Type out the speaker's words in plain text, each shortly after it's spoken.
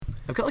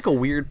I've got like a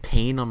weird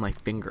pain on my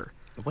finger.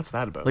 What's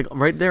that about? Like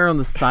right there on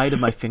the side of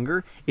my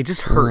finger, it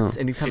just hurts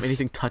anytime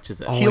anything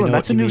touches it. I Keelan, know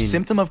that's a what you new mean.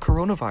 symptom of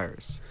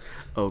coronavirus.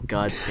 Oh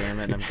god damn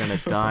it! I'm gonna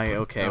die.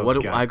 Okay, Oh,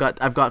 what? God.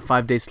 I've got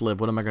 5 days to live.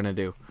 What am I gonna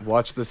do?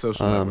 Watch The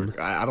Social Network.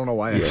 I don't know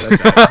why I said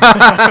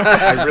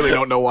that. I really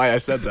don't know why I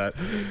said that.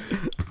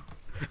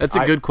 That's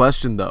a good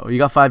question though. You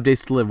got 5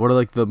 days to live. What are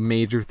like the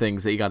major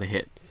things that you got to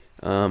hit?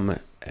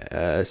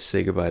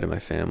 Say goodbye to my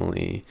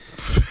family.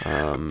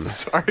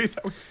 Sorry,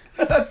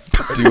 that's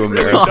Do a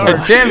marathon.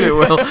 Oh damn it,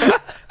 Will!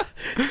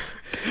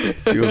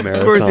 Do a marathon.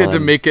 Of course, you had to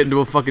make it into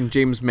a fucking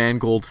James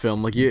Mangold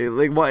film. Like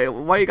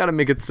why you gotta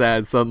make it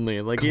sad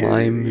suddenly? Like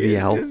Climb the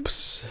it's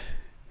just- Alps.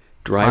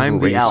 Drive Climb a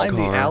the race Alps. Climb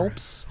the car.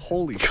 Alps.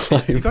 Holy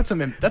shit! You got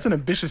some. That's an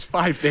ambitious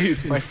 5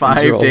 days, my friend.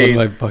 5 These are all on days.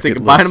 my Say bucket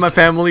goodbye to list. my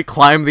family,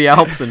 climb the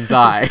Alps, and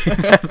die.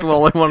 That's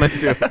all I want to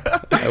do.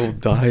 I will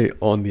die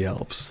on the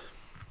Alps.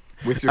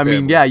 With your I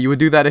mean, family. yeah, you would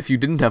do that if you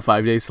didn't have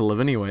 5 days to live,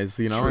 anyways.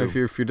 You know, True.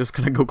 if you're just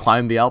gonna go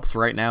climb the Alps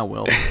right now,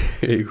 Will.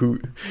 Hey,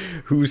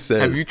 who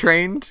says? Have you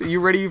trained? You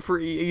ready for?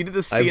 You did the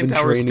I've CN been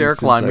Tower training stair since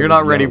climb. I You're was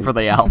not ready young. for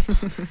the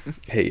Alps.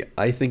 Hey,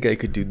 I think I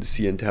could do the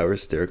CN Tower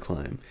stair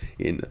climb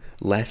in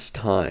less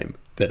time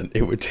than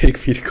it would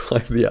take me to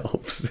climb the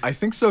Alps. I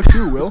think so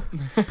too, Will.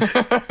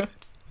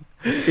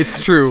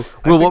 It's true. Will,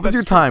 think what was that's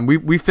your true. time?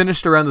 We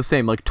finished around the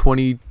same, like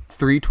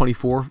 23,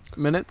 24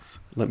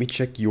 minutes. Let me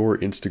check your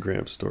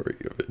Instagram story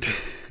of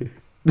it.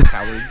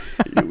 Cowards.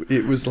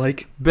 It was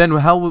like Ben,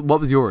 what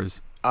was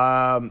yours?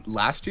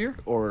 Last year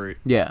or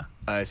Yeah,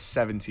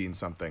 17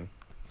 something.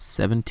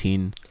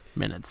 17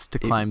 minutes to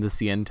climb the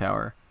CN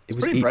Tower. it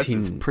was pretty impressive.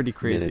 18 It's pretty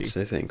crazy. minutes,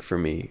 I think, for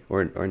me,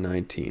 or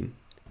 19.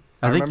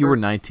 I think you remember were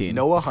 19.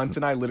 Noah Hunt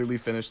and I literally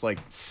finished like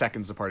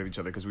seconds apart of each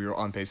other because we were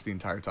on pace the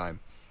entire time.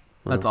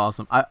 That's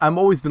awesome. I'm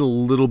always been a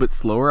little bit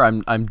slower.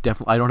 I'm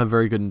definitely I don't have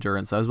very good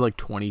endurance. I was like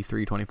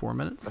 23, 24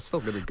 minutes. That's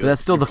still really good. But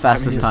that's still You're the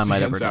fastest climbing time I'd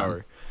the ever CN done.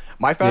 Tower.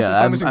 My fastest Yeah,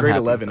 time was in I'm grade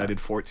happy with 11. I that. did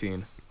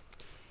 14.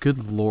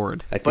 Good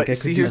lord. I think But I could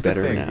see, do here's the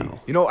better thing.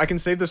 now. You know, I can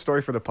save this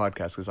story for the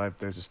podcast because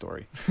there's a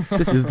story.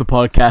 This is the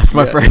podcast,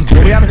 my Yeah. friends.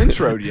 we haven't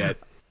introed yet.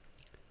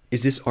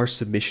 Is this our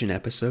submission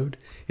episode?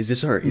 Is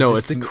this No,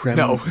 this the it's- creme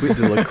no.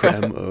 de la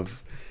creme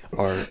of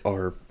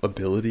our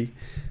ability?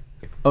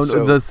 Oh no,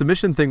 So- the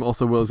submission thing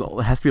also was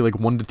it has to be like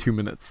 1 to 2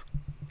 minutes.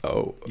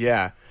 Oh,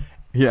 Yeah.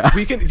 Yeah.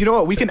 We can, you know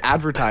what? We can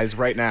advertise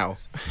right now.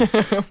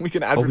 we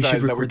can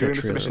advertise that we're record doing that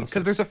the submission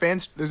trailer because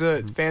there's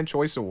a fan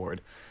choice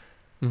award,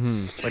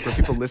 like where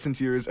people listen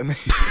to yours and they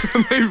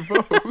they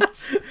vote.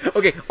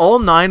 Okay, all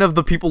 9 of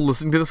the people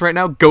listening to this right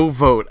now, go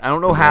vote. I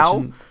don't know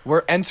Imagine-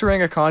 We're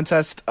entering a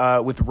contest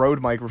with Rode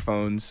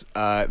microphones.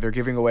 They're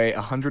giving away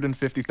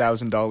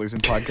 $150,000 in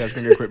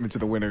podcasting equipment to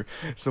the winner.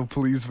 So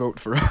please vote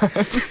for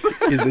us.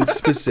 is it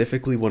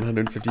specifically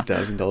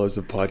 $150,000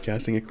 of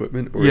podcasting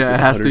equipment? Or Yeah, is it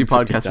has to be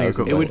podcasting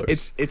 $150,000? equipment.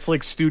 It's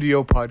like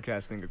studio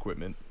podcasting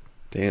equipment.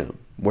 Damn.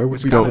 Where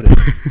would Which we kinda- put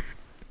it?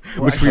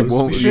 Which we I-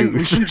 won't We shouldn't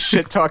use.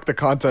 shit talk the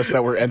contest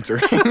that we're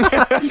entering.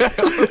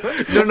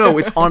 No,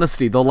 it's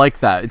honesty. They'll like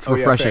that. It's Oh, yeah,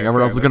 refreshing. fair, Everyone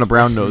fair, else is gonna that's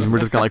brown nose, and we're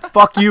just gonna like,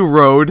 fuck you,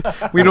 Road.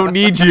 We don't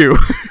need you.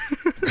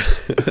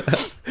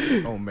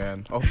 Oh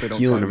man, I hope they don't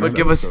Keelan, find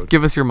remember- this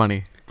Give us your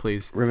money,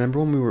 please. Remember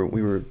when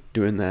we were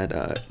doing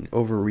that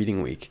over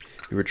reading week?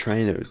 We were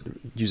trying to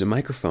use a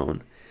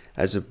microphone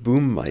as a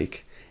boom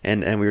mic,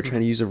 and we were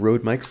trying to use a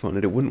Rode microphone,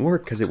 and it wouldn't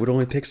work because it would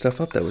only pick stuff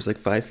up that was like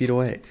 5 feet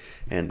away.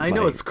 And I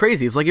know it's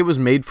crazy. It's like it was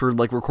made for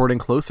like recording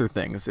closer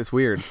things. It's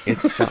weird.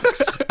 it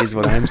sucks, is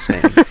what I'm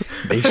saying.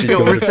 They should What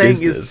go we're to saying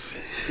business.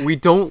 is, we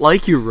don't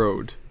like you,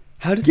 Road.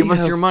 How did Give they us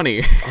have your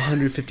money.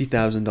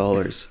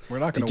 $150,000 We're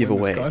not to gonna give win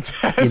this away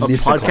contest. in Of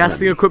this Podcasting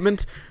economy?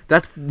 equipment,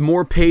 that's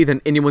more pay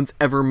than anyone's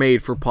ever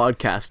made for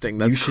podcasting. You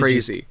That's should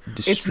crazy.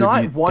 just It's not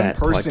distribute one that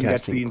person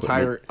gets podcasting the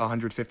entire equipment.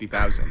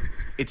 150,000.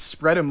 It's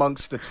spread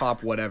amongst the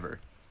top whatever.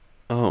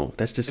 Oh,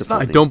 that's not-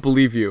 disappointing. I don't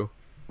believe you,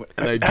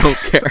 and I don't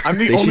care. I'm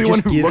the They should only one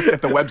just who give looked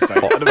at the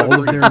website. out of all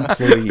of their everyone.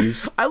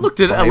 employees. I looked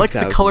at it. I liked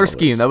the color $5,000.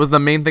 scheme. That was the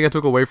main thing I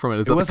took away from it.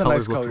 Is It that was the a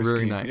nice colors looked color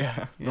very scheme. nice.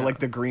 Yeah. Like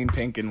the green,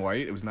 pink, and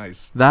white. It was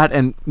nice. That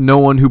and no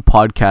one who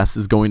podcasts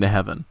is going to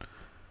heaven.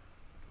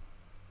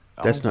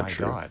 That's Oh not my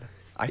true. God.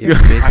 I If think,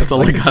 they- I That's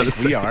all I like to gotta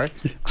think we say.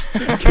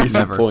 are. Case in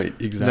Never. point,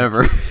 exactly.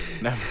 Never.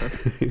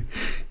 Never.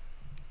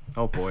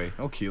 Oh boy.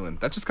 Oh Keelan.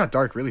 That just got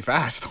dark really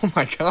fast. Oh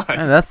my God.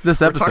 And that's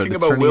this We're episode. talking It's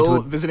about turning into Will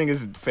a- visiting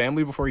his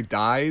family before he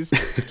dies.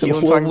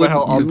 Keelan What talking about how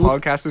would all you-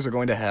 podcasters are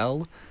going to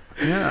hell.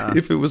 Yeah.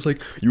 If it was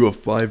like, you have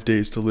 5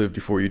 days to live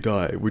before you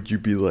die, would you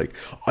be like,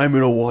 I'm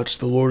going to watch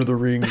the Lord of the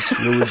Rings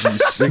trilogy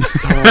 6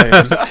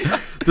 times?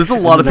 There's a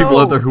lot of people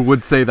out No. there who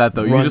would say that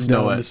though. You run just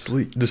know down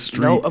it. the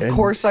street. No, of and-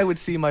 course I would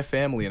see my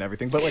family and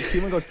everything. But like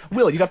Keelan goes,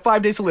 Will, you got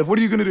 5 days to live. What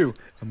are you gonna do?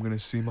 I'm gonna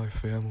see my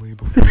family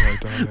before I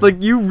die. Like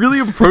you really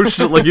approached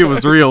it like it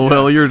was real.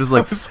 Will you were just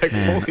like, I was like,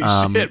 man,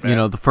 holy shit, man. you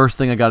know, the first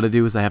thing I got to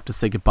do is I have to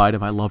say goodbye to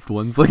my loved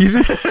ones. Like you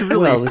just really,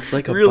 Well, it's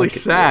like a really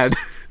bucket sad.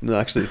 list. No,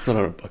 actually, it's not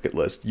on a bucket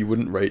list. You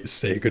wouldn't write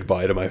 "say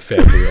goodbye to my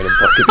family" on a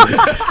bucket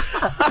list.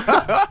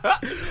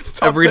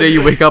 Every day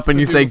you wake up and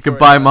you say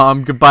goodbye,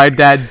 mom, goodbye,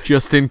 dad,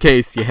 just in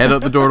case. You head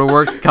out the door to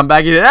work, come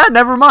back, you say,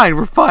 never mind,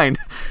 we're fine.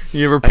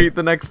 You repeat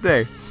the next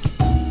day.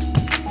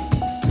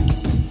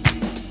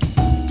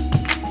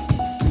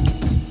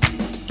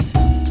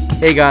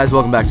 Hey guys,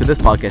 welcome back to This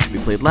Podcast Should Be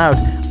Played Loud.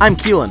 I'm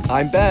Keelan.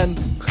 I'm Ben.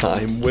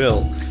 I'm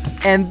Will.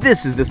 And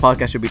this is This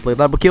Podcast Should Be Played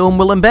Loud with Keelan,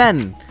 Will, and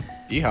Ben.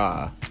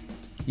 Yeehaw.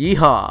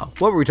 Yeehaw.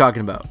 What were we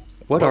talking about?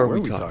 What are were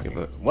we talking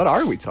about? What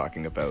are we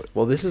talking about?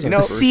 Well, this is You our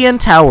know, The first... CN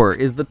Tower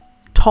is the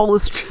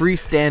tallest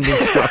freestanding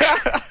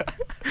structure.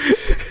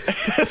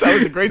 That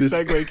was a great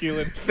segue,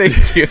 Keelan.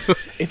 Thank you.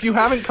 If you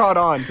haven't caught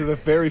on to the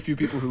very few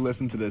people who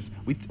listen to this,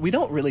 we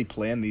don't really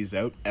plan these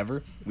out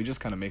ever. We just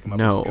kind of make them up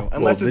as No. we go.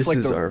 Unless Well, it's this like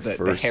is our the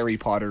first. Harry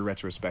Potter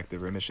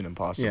retrospective or Mission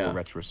Impossible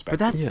retrospective.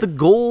 But that's Yeah. the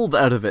gold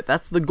out of it.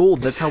 That's the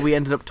gold. That's how we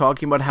ended up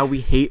talking about how we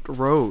hate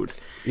road.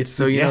 It's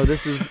So, you know,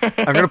 this is...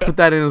 I'm going to put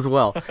that in as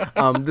well.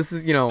 This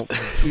is, you know...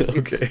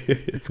 It's, Okay.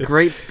 it's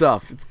great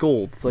stuff. It's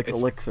gold. It's like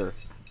elixir.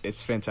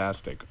 It's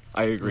fantastic.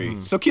 I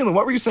agree. So, Keelan,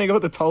 what were you saying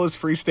about the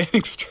tallest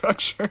freestanding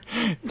structure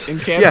in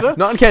Canada? Yeah,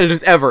 not in Canada,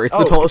 just ever. It's the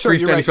Oh, tallest sure,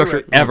 you're freestanding right, you're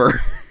structure right.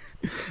 ever.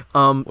 Is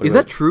about-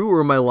 that true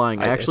or am I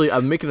lying? I-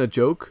 I'm making a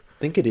joke.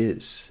 I think it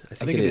is. I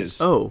think think it it is.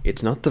 is. Oh.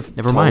 It's not the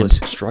Never mind.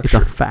 tallest It's structure.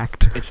 a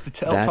fact. It's the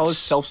That's-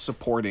 tallest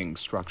self-supporting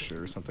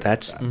structure or something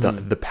That's like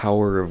that. the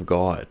power of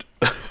God.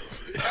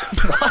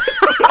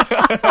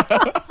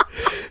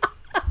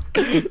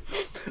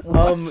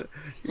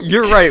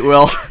 You're right,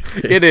 Will.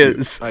 It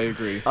is. I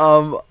agree.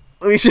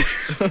 We should,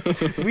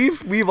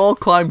 we've all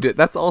climbed it.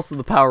 That's also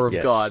the power of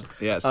Yes. God.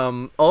 Yes.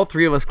 All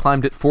three of us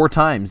climbed it 4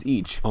 times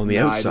each. On the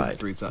No, I did outside.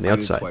 three times. On the I did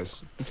outside.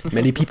 twice.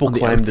 Many people the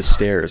climbed the outside.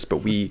 stairs, but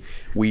we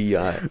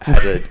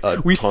had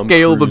a We Tom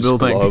scaled the Cruise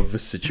building.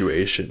 glove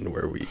situation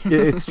where we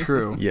It's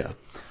true. yeah.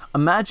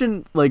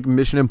 Imagine like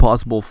Mission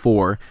Impossible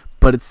 4,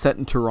 but it's set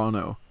in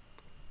Toronto.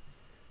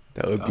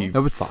 That would be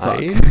That would suck.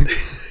 fine.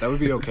 That would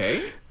be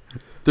okay.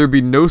 There'd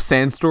be no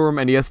sandstorm,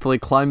 and he has to like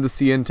climb the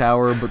CN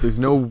Tower, but there's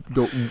no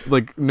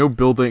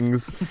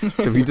buildings,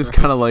 so he just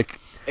kind of like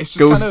It's just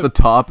goes kind to the of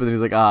top, and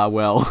he's like,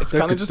 well. it's There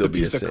kind of could just still a be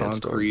a piece of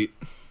sandstorm. concrete.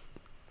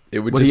 It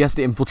would But just he has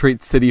to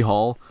infiltrate City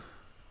Hall.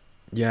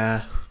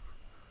 yeah.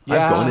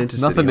 Yeah, I've gone into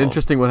City Nothing Hall.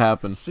 interesting would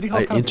happen. City I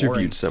Hall's kind of boring.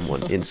 interviewed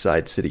someone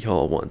inside City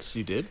Hall once.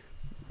 You did?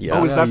 Yeah.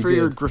 Oh, is Yeah, that you for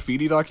your did.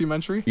 graffiti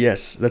documentary?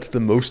 Yes, that's the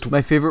most.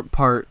 My favorite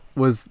part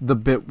was the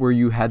bit where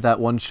you had that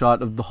one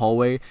shot of the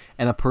hallway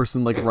and a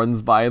person like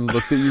runs by and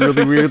looks at you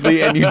really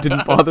weirdly and you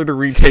didn't bother to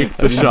retake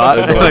the shot.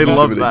 And I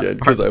love that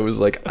because part. I was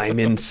like, I'm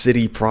in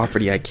city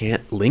property. I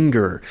can't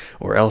linger,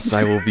 or else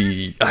I will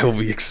be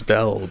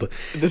expelled.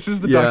 This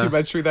is the Yeah.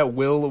 documentary that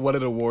Will won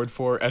an award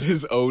for at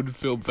his own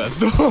film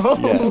festival.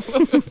 Yeah.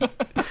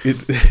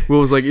 It's,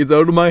 Will was like, "It's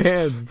out of my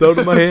hands. It's out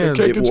of my hands."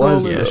 it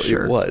was Yeah, though.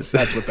 sure. It was.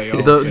 That's what they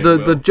all The say, the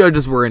Will. the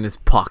judges were in his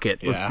pocket.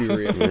 Let's Yeah. be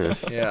real.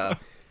 Yeah,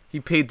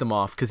 he paid them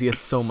off because he has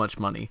so much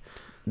money.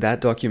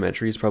 That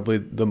documentary is probably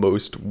the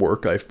most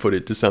work I've put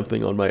into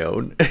something on my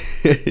own.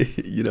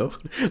 You know,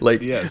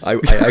 like Yes. I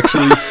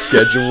actually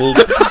scheduled.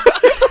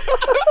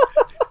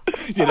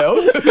 You know?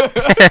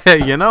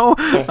 You know.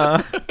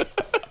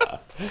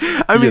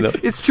 I mean, You know.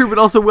 it's true, but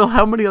also, Will,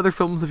 how many other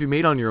films have you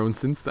made on your own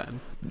since then?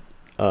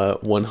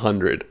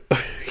 100.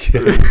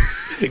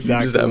 Exactly.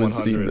 You just haven't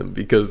 100. seen them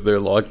because they're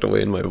locked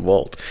away in my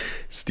vault.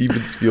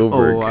 Steven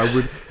Spielberg. Oh, I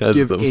would has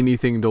give them.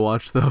 anything to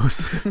watch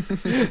those.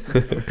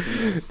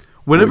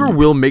 Whenever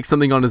Will makes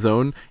something on his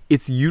own,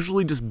 it's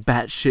usually just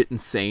batshit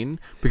insane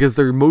because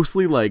they're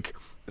mostly like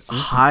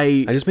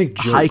high, I just make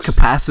high jokes.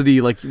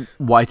 capacity like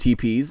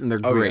YTPs, and they're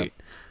Oh, yeah. great.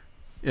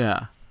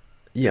 Yeah.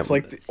 Yeah, It's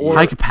like the- yeah.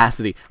 High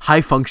capacity,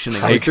 high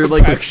functioning. High Like they're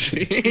like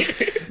Actually.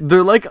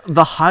 they're like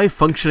the high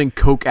functioning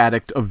coke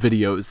addict of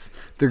videos.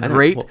 They're don't-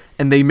 great well-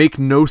 and they make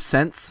no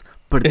sense,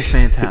 but it's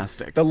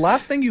fantastic. The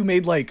last thing you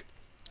made like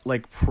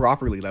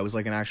properly that was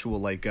like an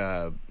actual like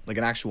an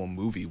actual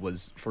movie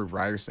was for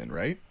Ryerson,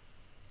 right?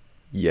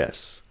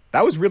 Yes.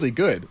 That was really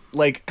good.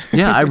 Like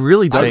Yeah, I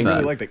really I dug really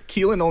that. like that.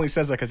 Keelan only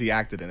says that because he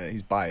acted in it.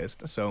 He's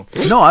biased. So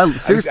No,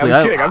 seriously, I was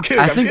kidding. I'm kidding.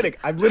 I I'm think kidding.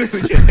 I'm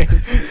literally kidding.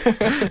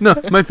 no,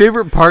 my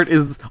favorite part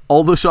is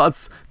all the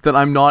shots that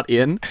I'm not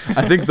in.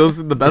 I think those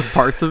are the best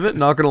parts of it,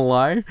 not gonna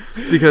lie.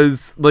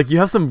 Because like you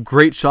have some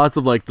great shots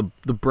of like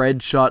the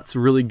bread shot's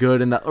really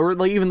good and that or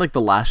like even like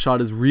the last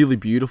shot is really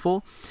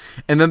beautiful.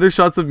 And then there's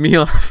shots of me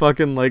on a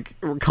fucking like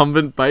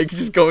recumbent bike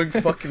just going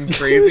fucking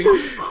crazy.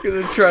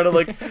 Because I'm trying to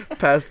like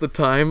pass the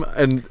time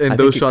and I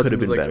those think it shots could have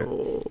was been like better.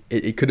 oh.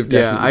 It could have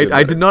Yeah, definitely been I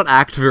better. did not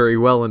act very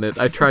well in it.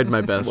 I tried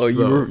my best. Well,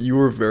 though. you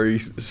were very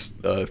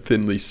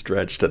thinly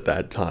stretched at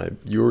that time.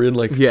 You were in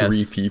like Yes.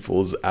 3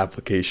 people's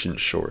application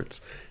shorts,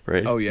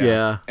 right? Oh yeah.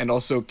 Yeah. And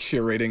also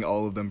curating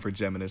all of them for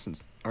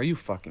Geminiscence. Are you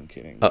fucking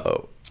kidding?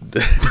 Uh-oh.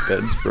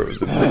 Ben's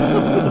frozen.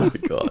 Oh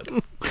my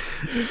god.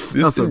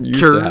 This Also, didn't used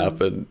cur- to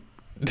happen.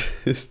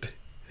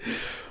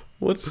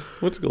 What's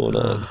going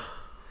on?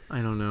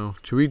 I don't know.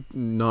 Should we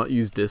not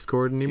use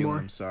Discord Keelan, anymore?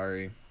 I'm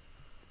sorry.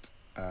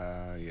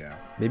 Yeah.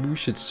 Maybe we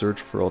should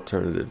search for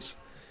alternatives.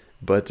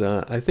 But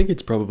I think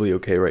it's probably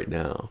okay right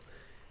now.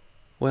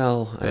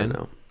 Well, I don't Ben?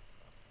 know.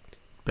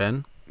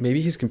 Ben?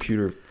 Maybe his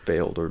computer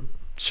failed or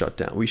shut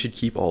down. We should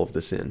keep all of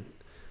this in.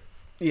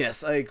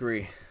 Yes, I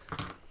agree.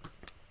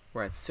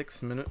 We're at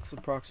 6 minutes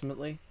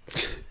approximately.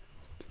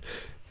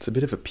 It's a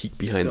bit of a peek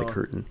behind the So-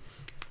 curtain.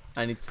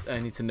 I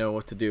need to know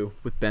what to do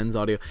with Ben's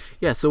audio.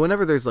 Yeah, so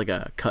whenever there's like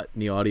a cut in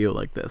the audio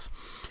like this,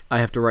 I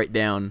have to write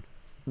down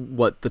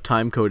what the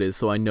time code is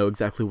so I know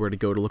exactly where to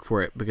go to look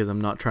for it, because I'm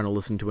not trying to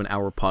listen to an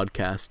hour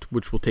podcast,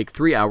 which will take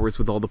 3 hours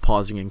with all the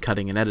pausing and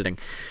cutting and editing.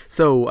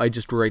 So I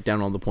just write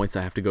down all the points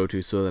I have to go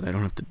to so that I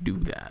don't have to do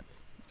that.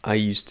 I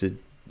used to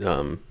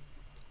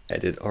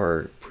edit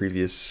our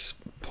previous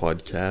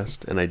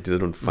podcast, and I did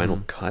it on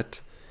Final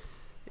Cut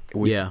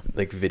with Yeah.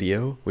 like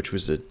video, which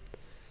was a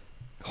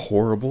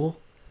horrible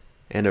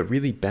and a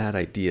really bad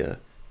idea.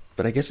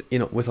 But I guess,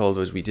 with all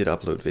those, we did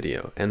upload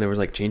video, and there was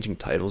like changing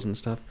titles and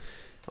stuff.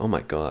 Oh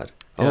my god.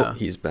 Oh, Yeah.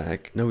 he's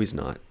back. No, he's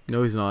not.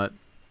 No, he's not.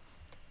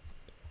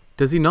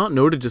 Does he not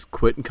know to just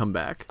quit and come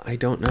back? I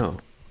don't know.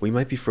 We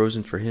might be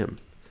frozen for him.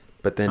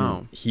 But then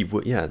Oh. he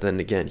would, then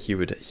again, he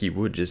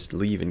would just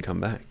leave and come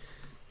back.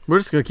 We're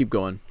just gonna keep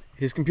going.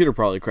 His computer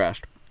probably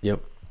crashed.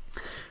 Yep.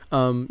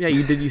 Yeah,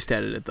 you did used to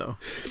edit it though.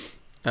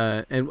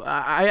 And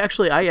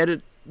I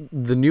edit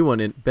the new one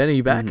in. Ben, are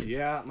you back?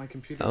 Yeah, my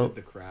computer Oh. did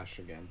the crash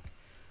again.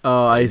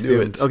 Oh, I knew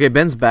assumed. it. Okay,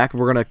 Ben's back.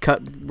 We're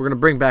gonna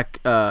bring back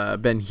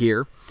Ben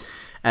here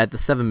at the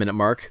 7-minute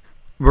mark.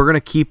 We're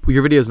gonna keep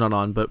your video's not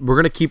on, but we're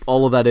gonna keep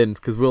all of that in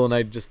because Will and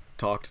I just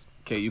talked.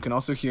 Okay, you can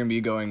also hear me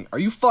going, "Are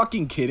you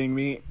fucking kidding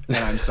me?" And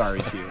I'm sorry,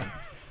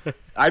 Keelan.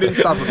 I didn't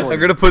stop recording. I'm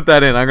gonna put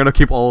that in. I'm gonna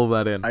keep all of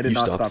that in. I did You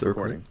not stopped stop the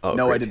recording. recording? Oh,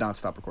 No, I great. did not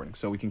stop recording,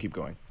 so we can keep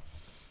going.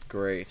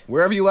 Great.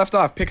 Wherever you left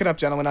off, pick it up,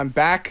 gentlemen. I'm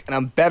back, and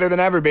I'm better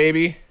than ever,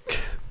 baby.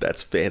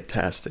 That's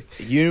fantastic.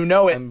 You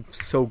know it. I'm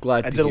so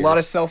glad. I to did a hear lot it.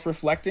 of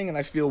self-reflecting, and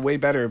I feel way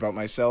better about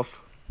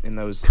myself in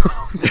those.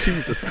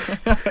 Jesus.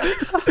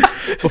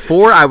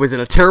 Before I was in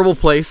a terrible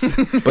place,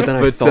 But then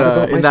I but thought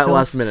about in myself, that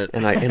last minute,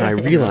 and I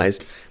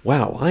realized,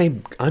 wow,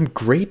 I'm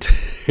great,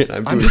 and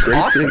I'm doing just great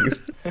awesome.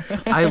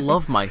 things. I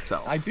love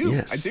myself. I do.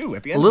 Yes. I do.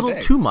 At the A end little of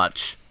the day. too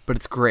much, but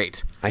it's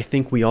great. I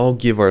think we all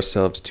give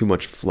ourselves too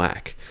much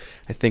flack.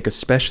 I think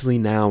especially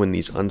now in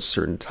these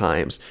uncertain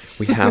times,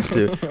 we have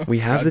to God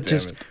damn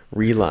just it.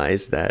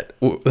 realize that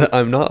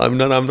I'm not I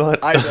know,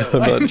 I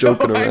know,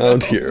 joking I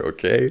around know. here,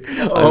 okay?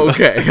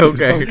 Okay.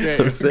 Okay.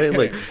 I'm saying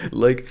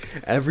like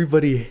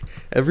everybody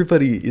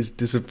is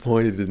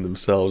disappointed in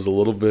themselves a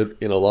little bit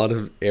in a lot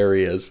of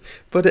areas,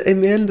 but in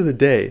the end of the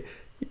day,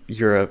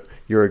 you're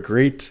a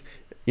great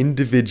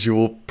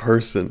individual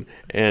person,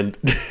 and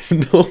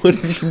no one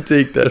can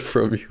take that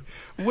from you.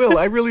 Will,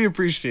 I really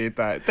appreciate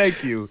that.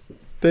 Thank you.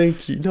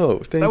 Thank you. No,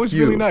 thank you. That was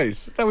really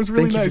nice. That was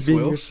really Thank nice, you for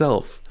being Will.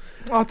 yourself.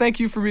 Oh,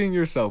 thank you for being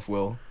yourself,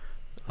 Will.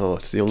 Oh,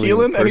 it's the only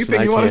Keelan, person anything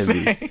I you want to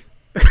can be.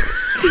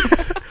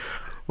 say?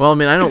 Well, I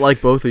mean, I don't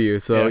like both of you,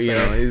 so Yeah,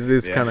 fair.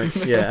 it's Yeah. kind of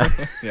yeah.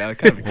 Yeah, I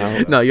kind of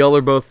Well, No, y'all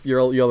are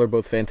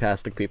both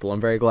fantastic people.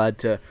 I'm very glad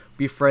to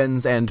be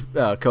friends and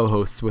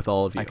co-hosts with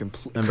all of you. I I'm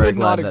could very not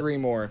glad that agree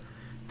more.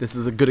 this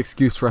is a good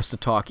excuse for us to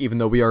talk, even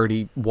though we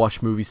already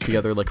watch movies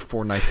together like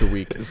 4 nights a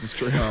week. This is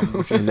true.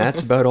 and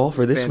that's about all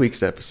for this Fant-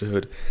 week's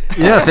episode.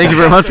 Yeah, thank you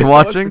very much for Thanks so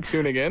much watching. for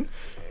tuning in.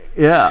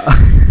 Yeah.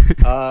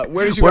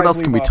 Where did you What guys else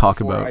leave can we off talk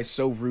before about? I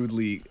so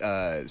rudely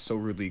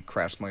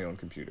crashed my own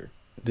computer.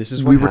 This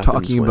is what We were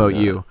happens talking when, about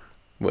you.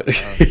 What,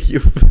 you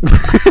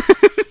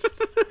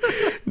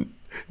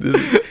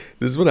this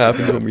is what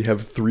happens when we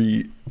have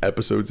 3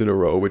 episodes in a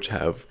row which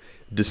have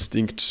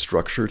distinct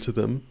structure to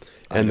them,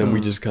 and then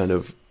we just kind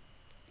of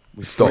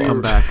stop.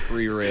 Come back.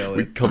 Re-rail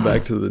We it. come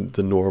back to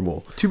the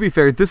normal. To be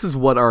fair, this is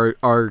what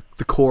our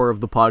the core of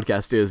the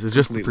podcast is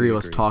just the Completely 3 of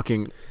us agree.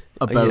 talking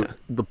about Yeah.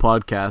 the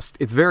podcast.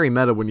 It's very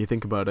meta when you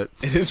think about it.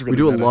 It is really We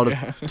do a meta, lot of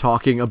yeah.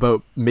 talking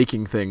about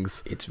making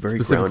things. It's very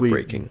Specifically,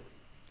 groundbreaking.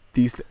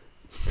 These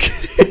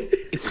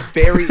It's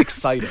very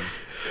exciting.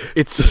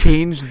 it's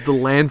changed the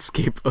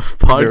landscape of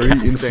Very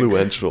podcasting.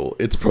 influential.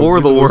 It's For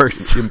probably the the most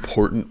worst.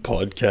 important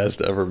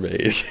podcast ever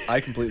made. I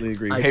completely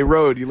agree. I- Hey,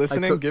 Road, you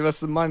listening? took- Give us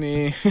some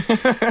money.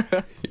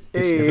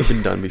 It's Hey. never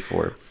been done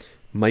before.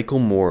 Michael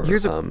Moore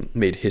Here's a-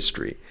 made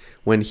history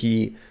when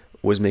he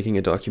was making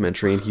a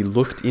documentary, and he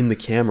looked in the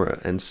camera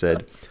and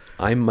said,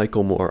 "I'm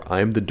Michael Moore.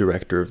 I'm the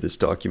director of this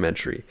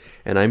documentary,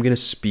 and I'm going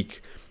to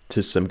speak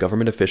to some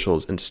government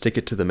officials and stick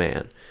it to the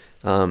man."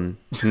 And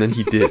then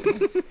he did.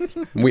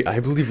 I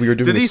believe we were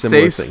doing Did a he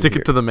similar say thing stick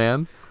here. it to the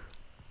man?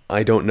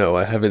 I don't know.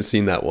 I haven't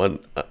seen that one.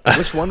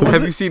 Which one was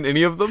Have it? you seen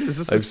any of them? Is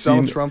this the I've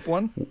Donald seen- Trump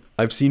one?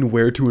 I've seen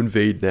Where to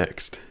Invade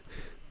Next.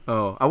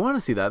 Oh, I want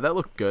to see that. That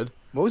looked good.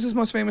 What was his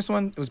most famous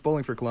one? It was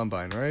Bowling for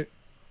Columbine, right?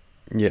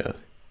 Yeah,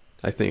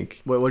 I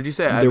think. Wait, what did you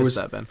say? I There missed was-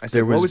 that, Ben. I said,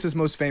 There what was- was his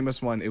most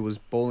famous one? It was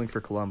Bowling for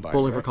Columbine.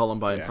 Bowling for right?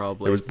 Columbine, Yeah.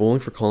 probably. There was Bowling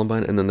for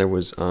Columbine, and then there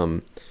was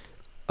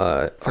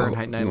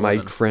Fahrenheit 9/11. my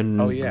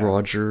friend Oh, yeah.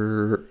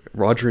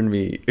 Roger and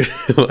me,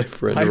 my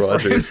friend Hi,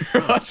 Roger.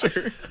 friend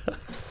Roger.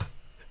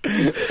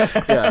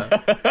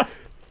 Yeah.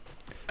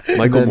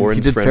 Michael Then Moran's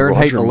he did friend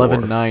Fahrenheit Roger Moore.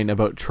 11/9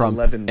 about Trump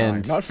 11/9,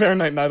 and not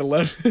Fahrenheit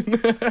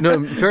 9/11.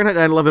 no, Fahrenheit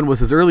 9/11 was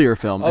his earlier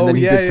film, and Oh, then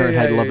he yeah, did yeah,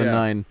 Fahrenheit yeah, yeah,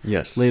 11/9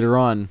 Yes. later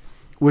on,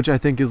 which I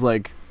think is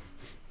like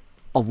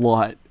a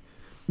lot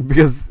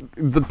because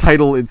the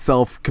title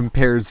itself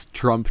compares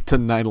Trump to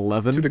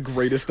 9/11. To the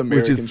greatest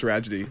American is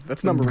tragedy.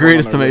 That's number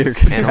greatest one on our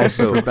American list. And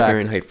also Back.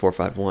 Fahrenheit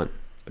 451,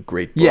 a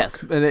great book.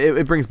 Yes, and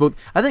it brings both.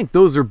 I think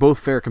those are both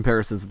fair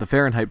comparisons, the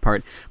Fahrenheit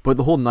part, but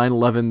the whole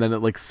 9/11 then it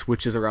like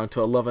switches around to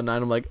 11/9.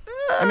 I'm like,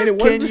 I mean, it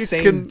was can the you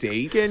same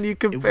date. Can you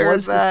compare it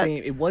was that? The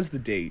same. It was the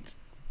date.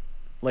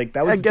 Like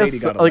that was I the date he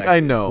guess got like I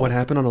elected. know. What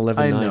happened on I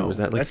 11/9? know. Was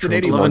that like That's the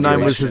Trump's date he won the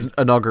 11/9 was his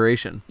election.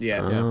 inauguration.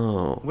 Yeah.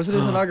 Oh. Was it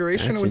his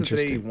inauguration That's or was it the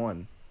day he interesting.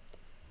 won?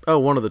 Oh,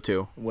 one of the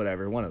two.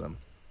 Whatever, one of them.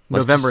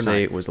 Let's November just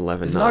say 9th. it was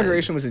 11/9. His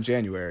inauguration was in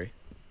January.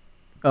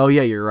 Oh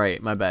yeah, you're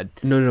right. My bad.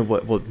 No.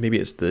 Well, maybe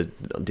it's the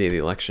day of the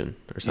election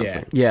or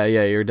something. Yeah,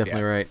 you're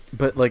definitely Yeah. right.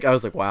 But like, I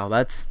was like, wow,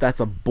 that's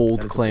a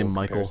bold That is a claim, bold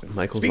Michael. comparison.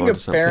 Michael's Speaking onto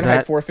of something. Fahrenheit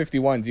That-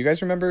 451, do you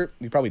guys remember?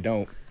 You probably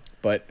don't,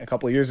 but a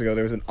couple of years ago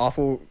there was an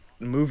awful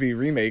movie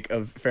remake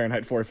of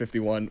Fahrenheit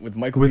 451 with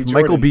Michael With B.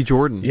 Michael Jordan. B.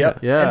 Jordan. Yep.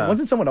 Yeah. And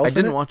wasn't someone else I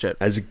didn't in it? watch it.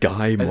 As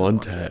Guy watch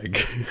Montag.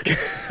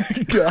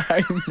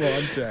 Guy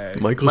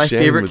Montag. Michael My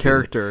Shannon favorite was in it.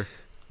 character.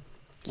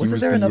 Wasn't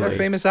was there the, another like-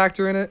 famous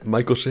actor in it?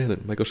 Michael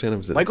Shannon. Michael Shannon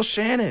was in Michael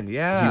Shannon, it.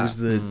 yeah. He was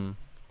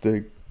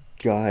the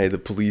guy, the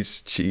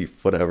police chief,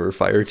 whatever,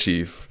 fire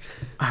chief.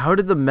 How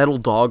did the metal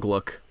dog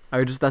look?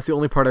 That's the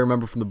only part I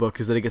remember from the book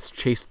is that it gets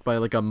chased by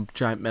like a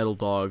giant metal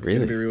dog. Really?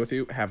 To be real with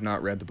you, have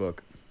not read the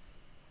book.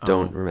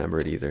 Don't remember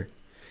it either.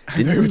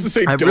 I was to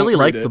say, I don't really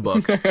read liked it. the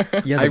book.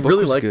 Yeah, I the book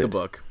really was liked good. the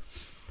book.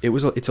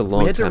 It's a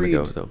long had to time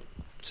ago read- though,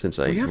 since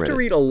I We have read to it.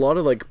 read a lot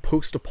of like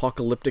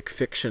post-apocalyptic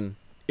fiction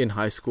in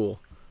high school.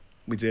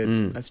 We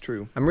did. That's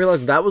true. I'm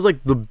realizing that was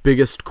like the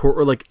biggest core,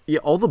 or like yeah,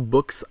 all the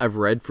books I've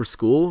read for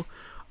school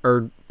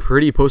are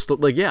pretty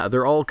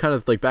they're all kind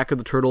of like Back of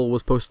the Turtle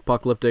was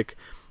post-apocalyptic.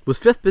 Was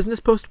Fifth Business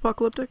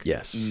post-apocalyptic?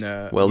 Yes.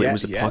 No, Well, yeah, it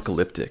was yes.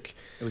 apocalyptic.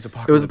 It was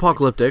apocalyptic. It was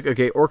apocalyptic.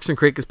 Okay, Orcs and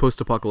Crake is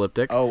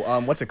post-apocalyptic. Oh,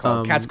 what's it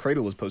called? Cat's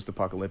Cradle was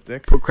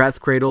post-apocalyptic. Krat's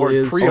Cradle Or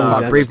is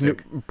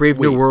pre-apocalyptic. Brave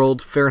New Wait.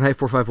 World, Fahrenheit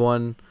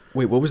 451,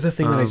 Wait, what was the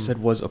thing that I said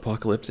was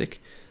apocalyptic?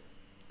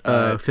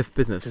 Fifth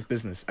Business. Fifth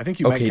Business. I think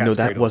you meant Okay, Cat's no,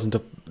 that Cradle. wasn't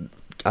a.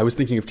 I was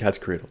thinking of Cat's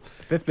Cradle.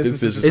 Fifth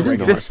Business is Business just a was Isn't like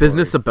regular Fifth story.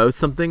 Business about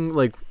something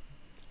like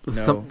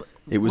No.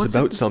 It was What's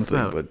about Fifth Business something,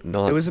 about? but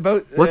not. It was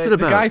about What's it The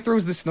about? guy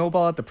throws the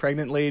snowball at the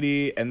pregnant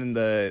lady, and then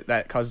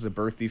that causes a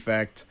birth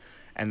defect,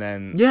 and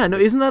then Yeah, no,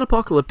 isn't that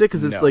apocalyptic?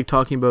 Because it's No. like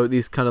talking about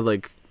these kind of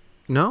like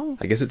no.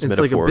 I guess it's like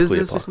a metaphorically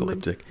business or something?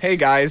 apocalyptic. Hey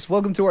guys,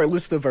 welcome to our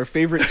list of our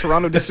favorite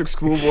Toronto District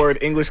School Board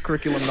English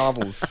curriculum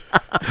novels.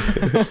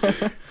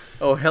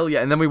 Oh hell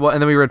yeah! And then we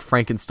read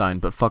Frankenstein,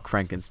 but fuck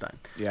Frankenstein.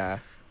 Yeah,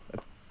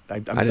 I'm I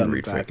done didn't with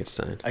read that.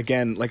 Frankenstein.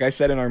 Again, like I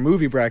said in our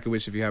movie bracket,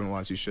 which if you haven't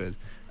watched, you should.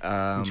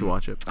 You should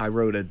watch it, I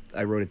wrote a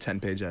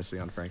 10-page essay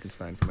on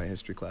Frankenstein for my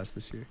history class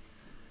this year.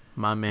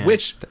 my man.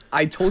 Which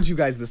I told you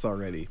guys this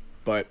already,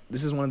 but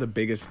this is one of the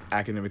biggest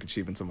academic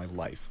achievements of my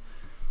life.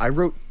 I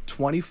wrote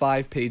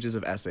 25 pages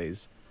of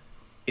essays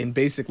in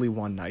basically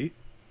one night.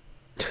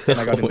 And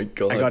I got Oh my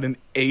God. I got an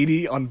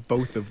 80 on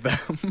both of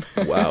them.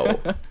 Wow,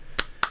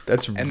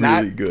 that's And really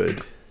that-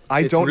 good.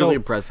 I It's don't really know.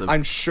 impressive.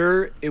 I'm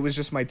sure it was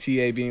just my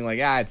TA being like,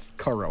 it's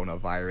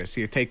coronavirus.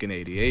 Here, take an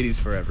 80. 80's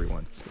for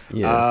everyone.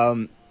 Yeah,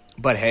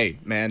 But hey,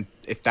 man,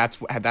 if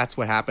that's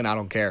what happened, I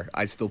don't care.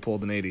 I still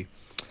pulled an 80.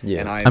 yeah.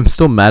 And I'm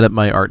still mad at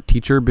my art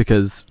teacher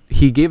because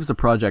he gave us a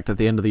project at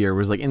the end of the year. It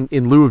was like in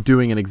lieu of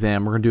doing an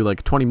exam, we're gonna do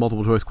like 20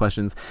 multiple choice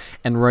questions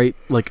and write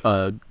like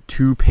a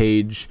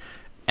 2-page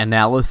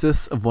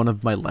analysis of one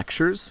of my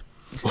lectures.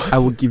 I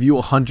will give you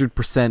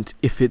 100%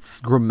 if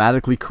it's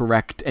grammatically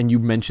correct and you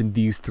mention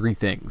these 3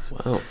 things.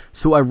 Wow.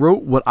 So I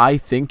wrote what I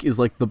think is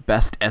like the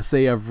best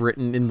essay I've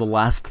written in the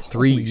last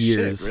 3 Holy shit,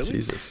 years. really?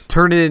 Jesus.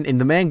 Turn it in,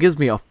 and the man gives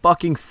me a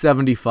fucking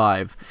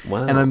 75.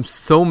 Wow. And I'm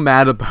so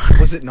mad about it.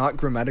 Was it not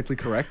grammatically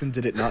correct, and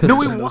did it not? No,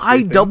 mention those I 3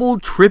 things? double,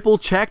 triple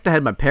checked. I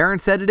had my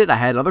parents edit it. I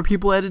had other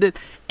people edit it,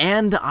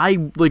 and I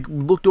like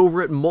looked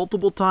over it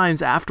multiple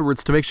times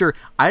afterwards to make sure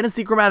I didn't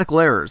see grammatical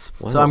errors.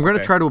 So Wow, I'm gonna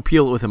okay. try to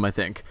appeal it with him. I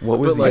think. What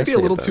was But the might be a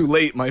essay little about? too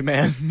late, my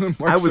man.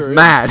 I was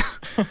mad.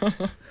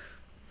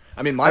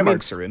 I mean, my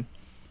marks are in.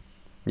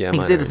 Yeah, I can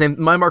mine say are. the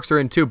same. My marks are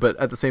in too, but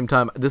at the same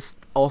time, this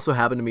also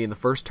happened to me in the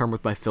first term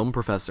with my film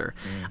professor.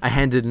 I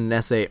handed in an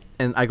essay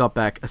and I got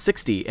back a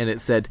 60, and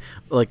it said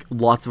like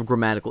lots of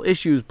grammatical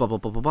issues, blah blah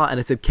blah blah blah. And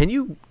I said, "Can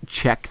you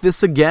check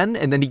this again?"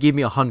 And then he gave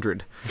me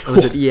 100. I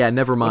was like, "Yeah,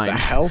 never What mind."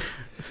 the hell?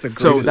 It's the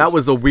So greatest. that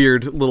was a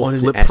weird little On an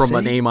flip from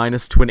an essay? A-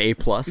 to an A+. You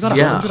got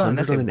Yeah. 100 on an 100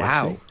 essay. on an Wow.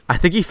 essay? I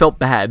think he felt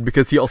bad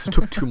because he also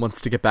took 2 months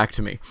to get back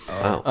to me.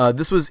 Wow.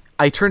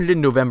 I turned it in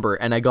November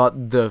and I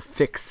got the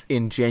fix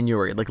in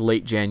January, like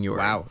late January.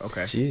 Wow.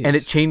 Okay. Jeez. And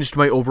it changed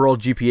my overall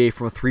GPA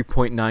from a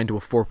 3.9 to a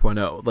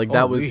 4.0. Like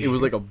that was, Holy. it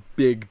was like a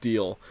big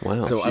deal.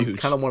 Wow. So That's I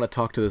huge. kind of want to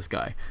talk to this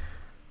guy.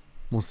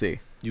 We'll see.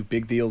 You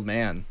big deal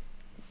man.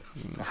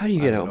 How do you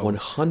get don't a know.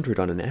 100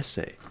 on an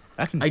essay?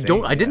 That's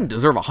insane. I didn't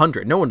deserve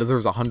 100. No one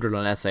deserves 100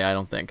 on an essay, I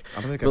don't think.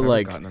 I don't think but I've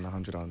like, ever gotten an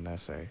 100 on an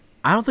essay.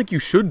 I don't think you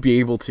should be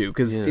able to,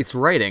 because Yeah. it's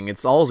writing.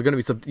 It's always going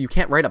to be you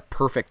can't write a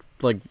perfect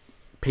like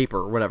paper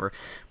or whatever.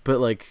 But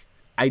like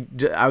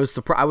I was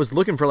surprised. I was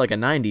looking for like a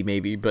 90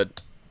 maybe,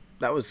 but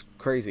that was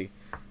crazy.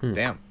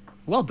 Damn.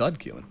 Well done,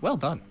 Keelan. Well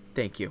done.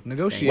 Thank you.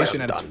 Negotiation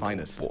Well at its done,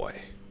 finest. boy.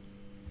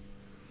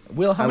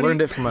 Will, how I many?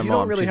 learned it from my you mom.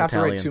 don't really She's have to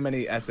write Italian. too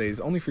many essays,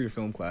 only for your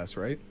film class,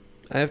 right?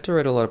 I have to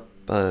write a lot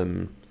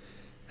of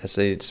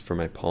essays for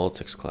my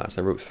politics class.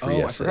 I wrote 3 I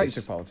essays. forgot you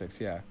took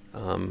politics. Yeah.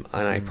 And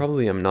I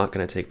probably am not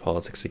going to take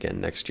politics again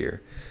next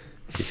year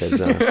because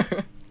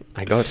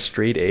I got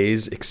straight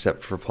A's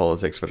except for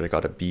politics, but I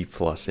got a B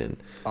plus in,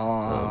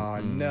 Oh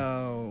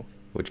no.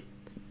 which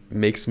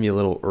makes me a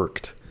little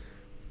irked.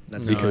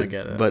 That's No, good. I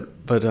get it. But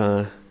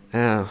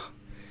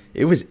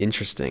it was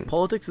interesting.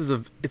 Politics is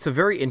it's a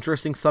very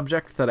interesting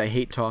subject that I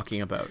hate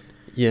talking about.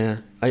 Yeah,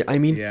 I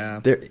mean,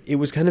 Yeah. it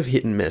was kind of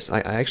hit and miss. I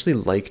actually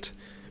liked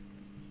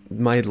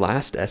my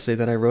last essay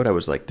that I wrote. I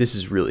was like, this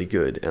is really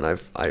good, and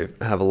I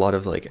have a lot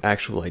of like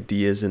actual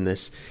ideas in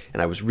this,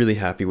 and I was really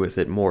happy with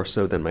it, more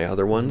so than my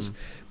other ones.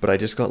 But I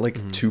just got like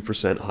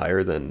 2%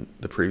 higher than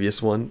the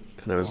previous one,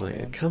 and I was like,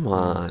 man. come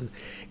on.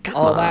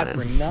 All that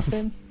for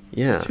nothing?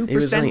 Yeah, 2% it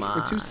was like,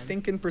 for 2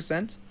 stinking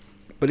percent?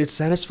 but it's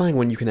satisfying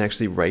when you can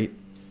actually write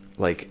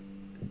like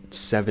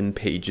 7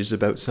 pages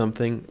about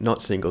something,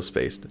 not single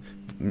spaced.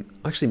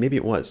 Actually, maybe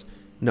it was.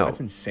 No, That's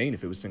insane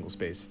if it was single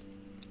spaced.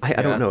 I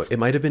don't know. that's- It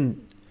might have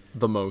been.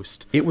 The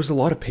most. It was a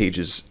lot of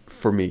pages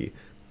for me.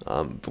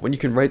 But when you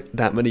can write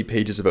that many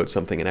pages about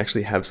something and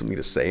actually have something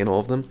to say in all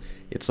of them,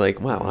 it's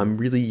like, wow, I'm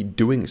really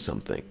doing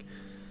something.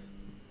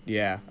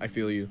 Yeah, I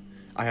feel you.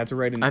 I had to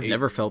write an I've 8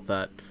 never felt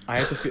that. I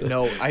had to feel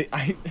no,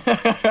 I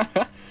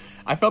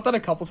I felt that a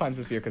couple times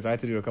this year because I had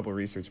to do a couple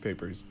research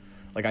papers.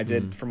 Like I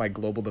did for my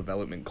global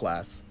development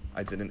class.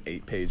 I did an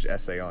 8-page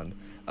essay on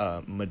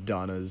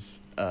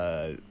Madonna's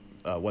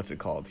what's it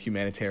called?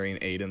 Humanitarian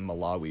aid in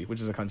Malawi, which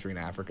is a country in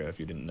Africa, if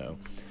you didn't know.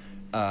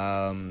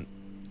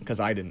 Because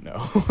I didn't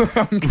know.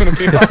 I'm gonna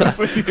be honest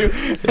with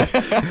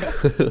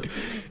you.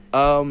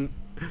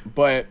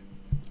 But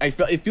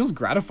it feels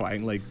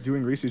gratifying, like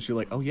doing research. You're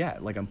like, oh yeah,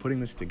 like I'm putting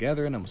this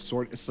together and I'm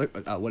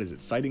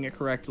citing it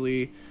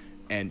correctly,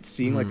 and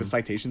seeing like the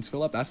citations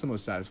fill up. That's the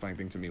most satisfying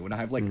thing to me. When I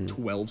have like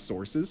 12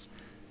 sources,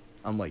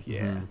 I'm like,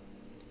 yeah,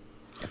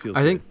 that feels.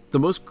 I good. think the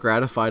most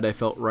gratified I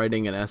felt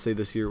writing an essay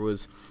this year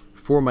was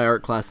for my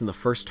art class in the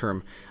first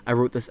term. I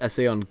wrote this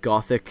essay on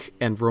Gothic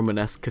and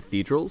Romanesque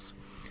cathedrals,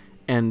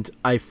 and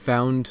I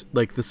found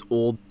like this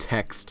old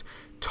text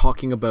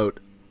talking about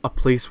a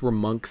place where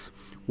monks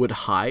would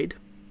hide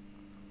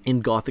in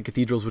Gothic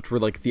cathedrals, which were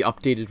like the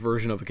updated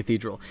version of a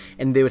cathedral,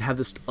 and they would have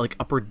this like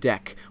upper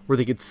deck where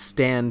they could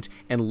stand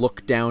and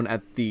look down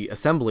at the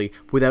assembly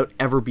without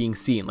ever being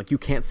seen. Like you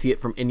can't see it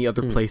from any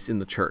other place in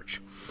the church.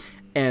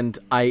 And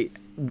I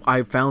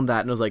found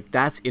that and I was like,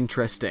 that's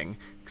interesting.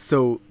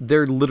 So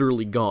they're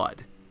literally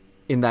God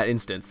in that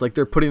instance. Like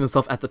they're putting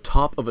themselves at the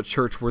top of a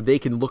church where they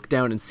can look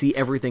down and see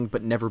everything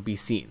but never be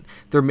seen.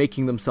 They're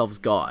making themselves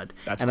God.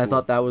 That's and I cool.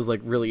 thought that was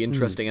like really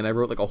interesting, and I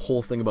wrote like a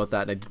whole thing about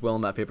that, and I did well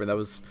in that paper. That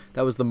was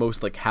the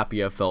most like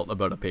happy I felt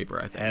about a paper,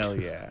 I think. Hell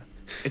yeah.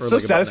 It's Or, so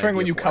like, about an satisfying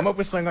when idea you for come it. up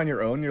with something on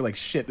your own. You're like,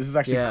 shit, this is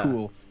actually Yeah.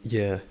 cool.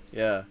 Yeah,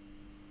 Yeah.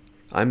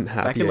 I'm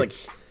happy in, I like-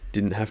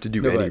 didn't have to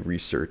do No, any but-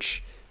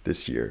 research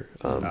this year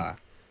Ah.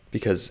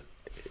 because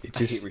it I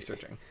just hate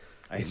researching.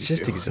 I it's hate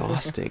just too.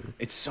 exhausting.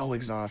 It's so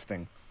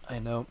exhausting. I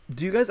know.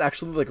 Do you guys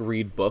actually like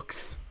read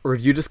books, or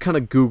do you just kind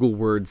of Google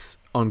words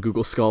on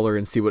Google Scholar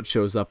and see what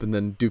shows up, and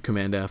then do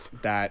Command F?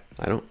 That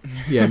I don't.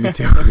 Yeah, me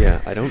too.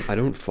 Yeah, I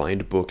don't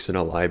find books in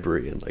a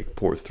library and like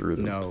pour through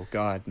them. no,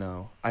 God,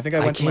 no. I think I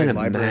I went to my can't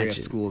library at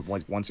imagine. school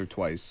like once or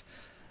twice.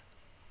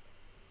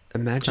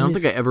 Imagine. I don't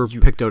if think I ever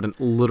you- picked out a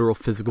literal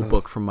physical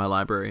book from my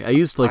library. I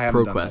used like I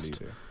haven't done that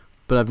ProQuest, either.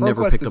 but I've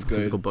never ProQuest picked is up a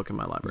physical good. book in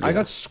my library. I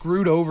got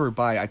screwed over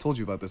by. I told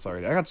you about this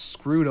already. I got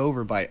screwed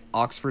over by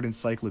Oxford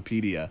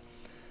Encyclopedia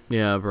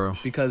Yeah, bro.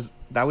 because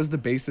that was the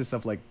basis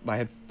of like I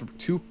had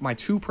my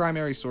two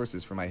primary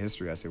sources for my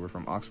history essay were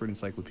from Oxford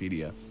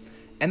Encyclopedia,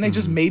 and they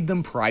just made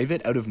them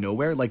private out of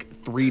nowhere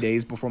like 3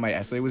 days before my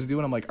essay was due,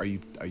 and I'm like, are you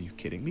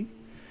kidding me?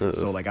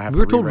 So like I have We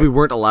were to told we rewrite-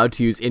 weren't allowed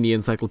to use any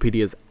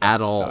encyclopedias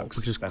at all, sucks.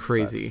 which is That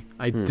crazy. sucks.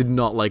 I did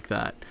not like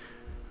that.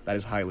 That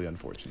is highly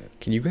unfortunate.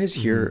 Can you guys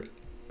hear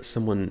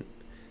someone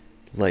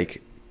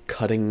like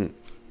cutting?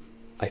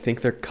 I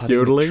think they're cutting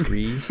Yodeling? a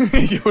tree.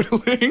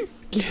 Yodeling.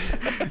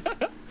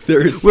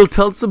 There's. Well,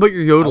 tell us about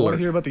your I want yodeler. to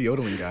hear about the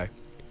yodeling guy.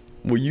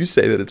 Well, you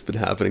say that it's been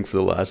happening for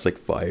the last like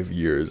 5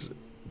 years.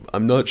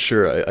 I'm not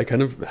sure. I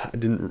kind of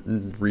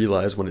didn't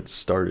realize when it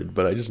started,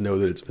 but I just know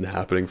that it's been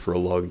happening for a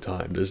long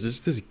time. There's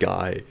just this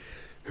guy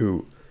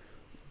who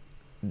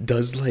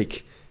does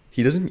like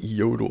he doesn't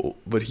yodel,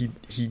 but he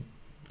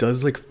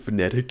does like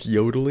phonetic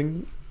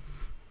yodeling,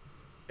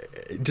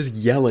 just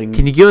yelling.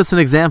 Can you give us an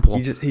example?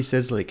 He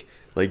says like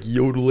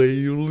yodel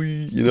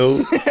you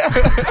know,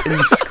 and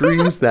he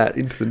screams that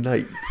into the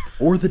night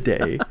or the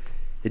day.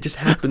 It just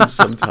happens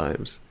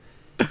sometimes.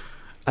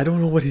 I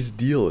don't know what his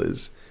deal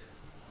is.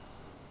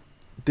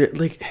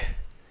 Like,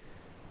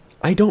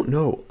 I don't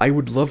know. I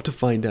would love to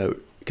find out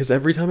because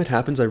every time it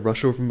happens, I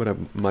rush over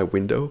my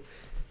window,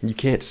 and you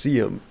can't see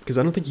him because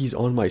I don't think he's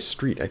on my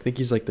street. I think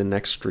he's like the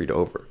next street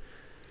over,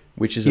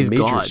 which is He's a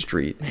major God.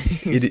 street.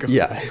 He's God.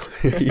 Yeah,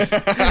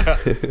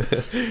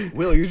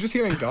 Will, you're just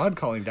hearing God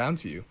calling down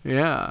to you.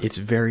 Yeah. it's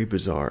very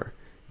bizarre,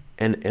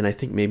 and I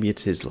think maybe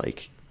it's his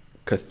like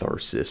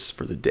catharsis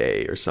for the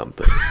day or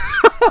something.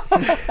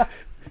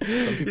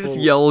 Some people Just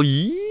yell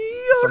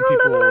some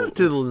people-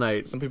 to the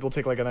night. Some people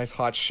take like a nice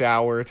hot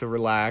shower to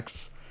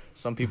relax.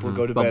 Some people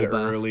go to Bubble bed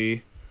bath.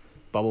 early.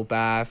 Bubble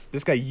bath.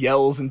 This guy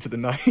yells into the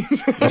night.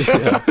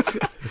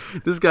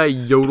 This guy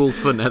yodels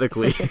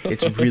phonetically.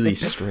 It's really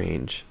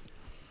strange.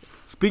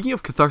 Speaking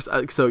of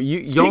catharsis, so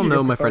y'all Speaking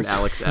know of my friend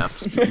catharsis. Alex F.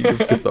 Speaking of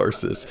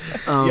catharsis,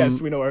 Yes,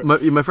 we know our-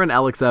 my friend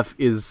Alex F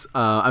is.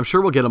 I'm sure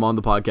we'll get him on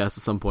the podcast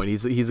at some point.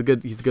 He's a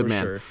good For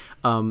man.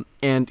 sure.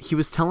 And he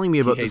was telling me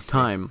about this hates me.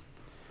 time.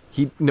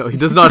 He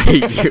does not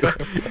hate you.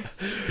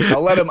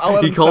 I'll let him.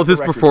 He set called the his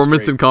record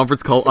performance straight. in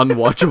conference call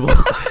unwatchable.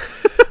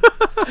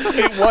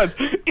 It was.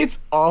 It's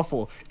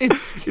awful.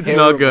 It's terrible.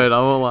 Not good. I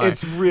won't lie.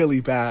 It's really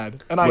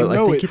bad, and I Well, I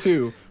know think it it's-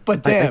 too.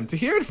 But I- damn, to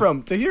hear it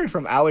from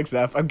Alex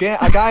F, a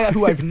guy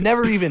who I've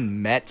never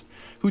even met,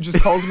 who just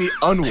calls me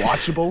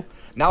unwatchable.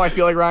 Now I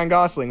feel like Ryan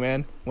Gosling,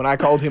 man. When I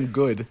called him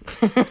good,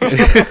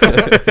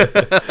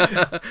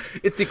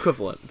 It's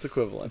equivalent. It's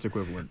equivalent. it's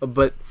equivalent.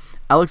 But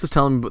Alex was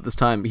telling me about this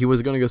time he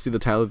was going to go see the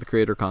Tyler the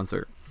Creator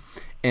concert,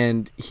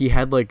 and he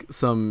had like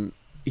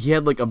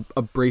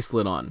a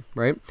bracelet on,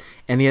 right?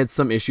 And he had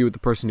some issue with the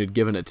person who'd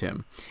given it to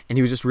him, and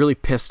he was just really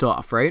pissed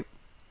off, right?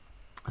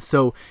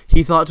 So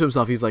he thought to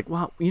himself, he's like,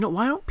 well,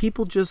 why don't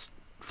people just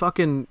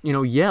fucking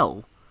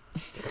yell?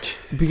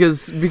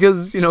 because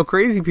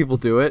crazy people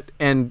do it,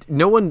 and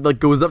no one like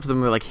goes up to them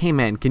and they're like, hey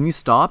man, can you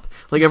stop?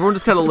 Like everyone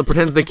just kind of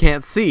pretends they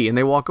can't see and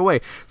they walk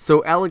away.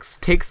 So Alex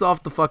takes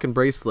off the fucking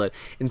bracelet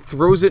and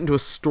throws it into a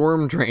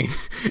storm drain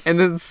and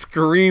then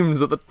screams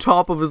at the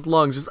top of his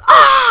lungs, just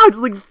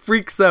like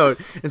freaks out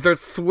and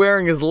starts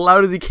swearing as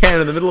loud as he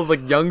can in the middle of like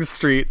Yonge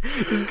Street,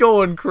 just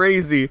going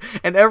crazy,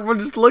 and everyone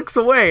just looks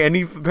away, and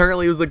he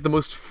apparently was like the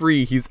most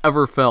free he's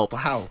ever felt.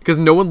 Wow. Because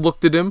no one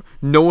looked at him,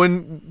 no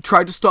one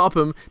tried to stop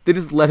him, they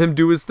just let him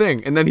do his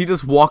thing, and then he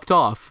just walked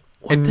off.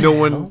 And the no hell?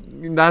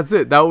 one, that's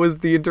it. That was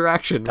the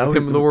interaction with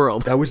him in the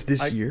world. That was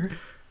this year.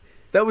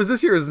 That was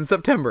this year, it was in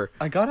September.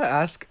 I gotta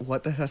ask,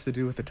 what that has to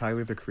do with the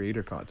Tyler the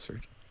Creator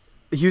concert?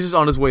 He was just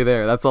on his way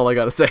there, that's all I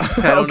gotta say.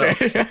 I don't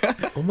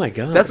know. Oh my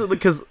god. That's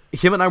because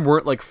him and I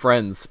weren't like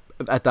friends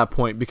at that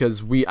point,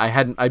 because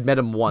I'd met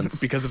him once.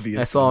 Because of the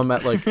I saw him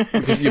at like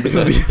because of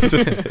the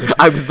incident.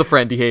 I was the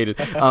friend he hated.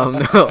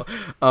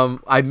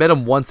 I met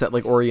him once at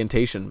like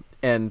orientation,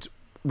 and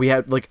we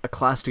had like a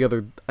class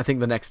together, I think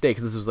the next day,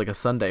 because this was like a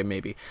Sunday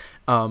maybe,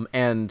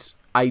 and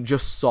I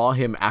just saw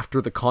him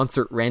after the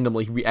concert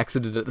randomly. We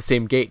exited at the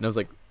same gate, and I was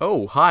like,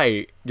 oh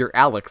hi, you're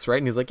Alex, right?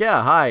 And he's like,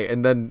 yeah, hi,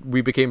 and then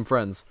we became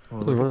friends. Oh,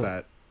 look wow. at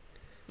that.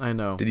 I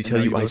know. Did he No, tell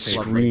you you I both hate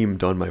me.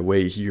 screamed on my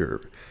way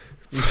here?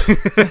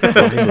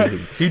 Finally.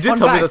 He did Fun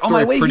tell me fact, that on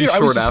my story way pretty here, I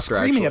short was just after,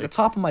 screaming actually. at the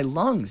top of my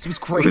lungs. It was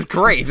It great. was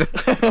great.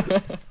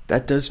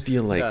 That does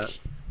feel like Yeah.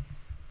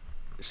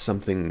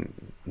 something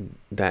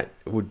that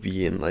would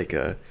be in like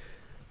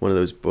one of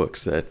those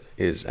books that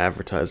is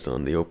advertised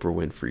on the Oprah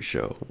Winfrey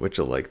Show, which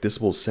are like, this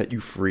will set you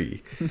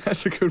free.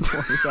 That's a good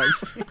point,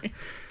 actually.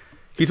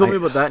 He told me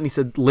about that, and he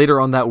said later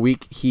on that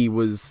week he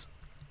was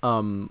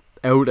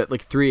out at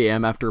like 3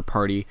 a.m. after a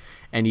party,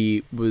 and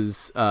he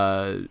was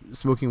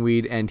smoking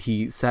weed, and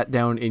he sat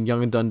down in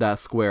Yonge and Dundas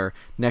Square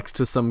next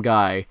to some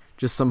guy,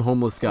 just some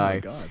homeless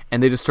guy, God.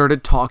 and they just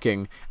started talking,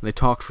 and they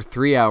talked for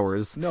 3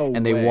 hours, No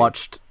and they way.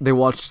 watched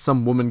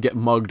some woman get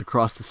mugged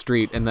across the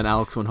street, and then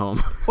Alex went home.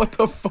 What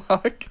the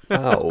fuck?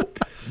 Ow.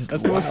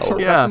 That's the most. Wow.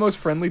 Yeah. That's the most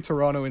friendly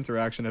Toronto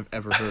interaction I've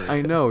ever heard.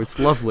 I know, it's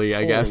lovely,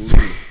 I guess.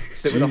 Holy.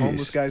 Sit with a Jeez.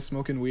 homeless guy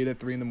smoking weed at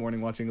 3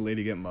 a.m. watching a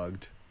lady get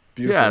mugged.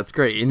 Beautiful. Yeah, it's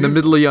great. In the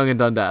beautiful. middle of Yonge and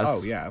Dundas.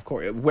 Oh yeah, of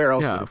course. Where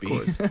else Yeah, would it of be?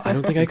 course. I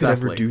don't think I could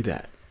ever Exactly. do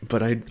that,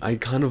 but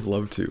I'd kind of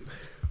love to.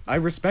 I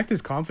respect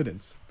his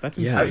confidence. That's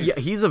Yeah. insane. Yeah,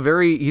 he's a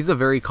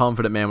very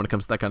confident man when it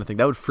comes to that kind of thing.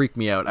 That would freak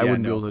me out. I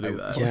wouldn't be able to do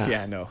that. Yeah.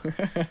 Yeah, no.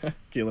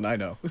 Keelan, I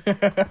know.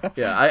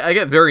 Yeah, I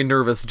get very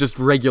nervous just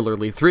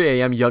regularly. 3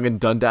 a.m. Yonge and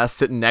Dundas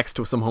sitting next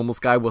to some homeless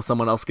guy while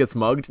someone else gets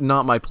mugged.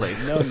 Not my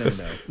place. No.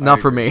 Not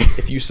I for agree. me.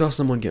 If you saw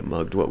someone get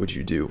mugged, what would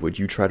you do? Would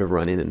you try to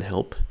run in and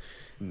help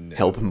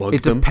mug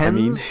It them?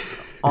 depends,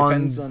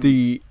 Depends on on-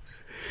 the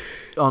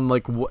on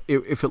like what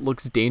if it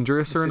looks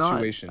dangerous or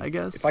Situation. not. I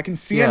guess If I can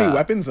see Yeah. any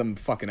weapons, I'm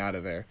fucking out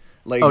of there.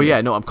 Like. Oh yeah,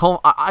 no,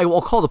 I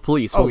will call the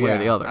police one Oh way yeah. or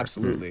the other.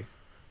 Absolutely.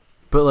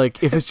 But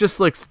like if it's just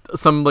like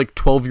some like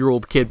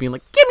 12-year-old kid being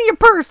like, "Give me your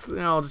purse," and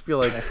I'll just be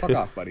like, Yeah, fuck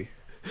off, buddy.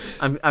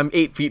 I'm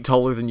 8 feet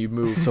taller than you.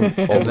 Move. Some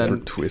and Oliver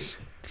then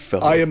Twist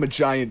fellow. I am a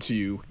giant to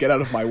you. Get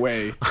out of my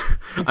way.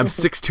 I'm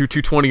 6'2",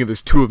 220, and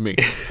there's two of me.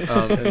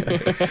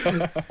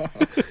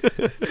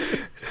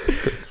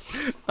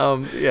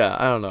 Yeah,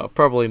 I don't know.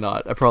 Probably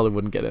not. I probably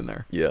wouldn't get in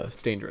there. Yeah.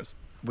 It's dangerous.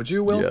 Would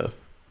you, Will? Yeah.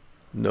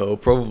 No,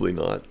 probably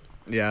not.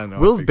 Yeah, no.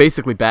 Will's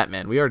basically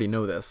Batman. We already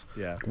know this.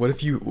 Yeah. What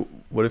if you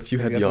He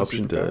had has the no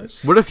option to?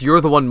 superpowers? What if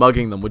you're the one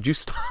mugging them? Would you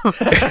stop?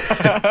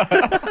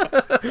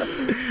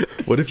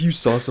 What if you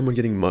saw someone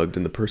getting mugged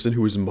and the person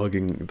who was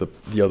mugging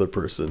the other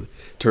person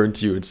turned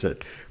to you and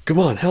said, "Come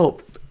on,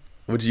 help"?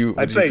 Would you? I'd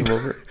Would say- you come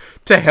over?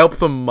 To help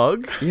them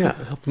mug? Yeah,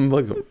 help them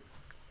mug them.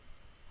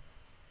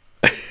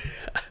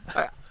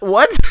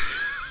 What?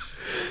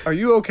 Are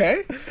you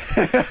okay?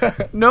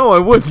 No, I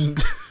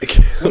wouldn't.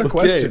 What a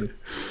question.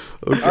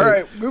 Okay. All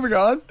right, moving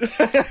on.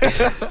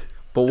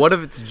 But what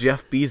if it's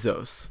Jeff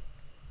Bezos?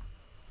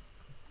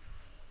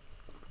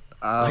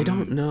 I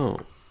don't know.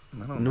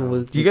 I don't No,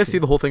 know. Do you guys see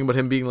the whole thing about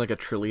him being like a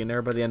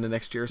trillionaire by the end of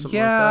next year or something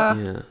Yeah. like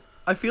that? Yeah.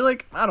 I feel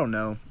like I don't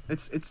know.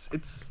 It's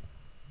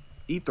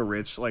eat the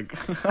rich. Like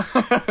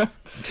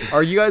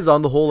Are you guys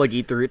on the whole like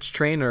eat the rich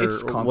train, or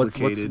It's what's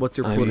complicated. what's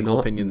your I'm political not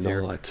opinions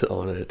here? not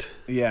on it.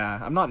 yeah,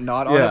 I'm not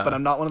on Yeah. it, but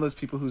I'm not one of those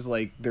people who's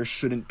like there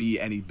shouldn't be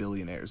any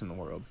billionaires in the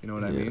world. You know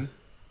what I Yeah. mean?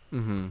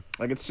 Mm-hmm.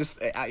 Like it's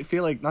just I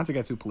feel like not to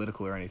get too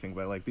political or anything,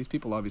 but like these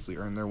people obviously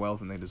earn their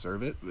wealth and they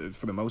deserve it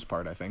for the most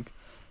part. I think.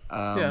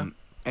 Yeah.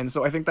 And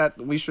so I think that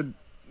we should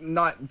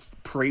not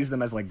praise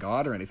them as like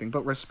God or anything,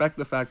 but respect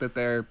the fact that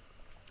they're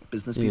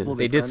business Yeah. people.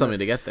 They They've did earned something it.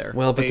 to get there.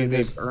 Well, but then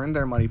They've there's earned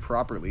their money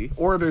properly,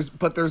 or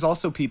there's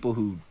also people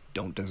who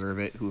don't deserve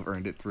it, who've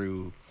earned it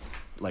through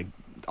like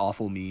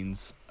awful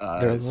means. there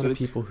are a lot so of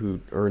it's- people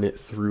who earn it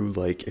through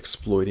like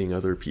exploiting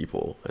other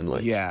people and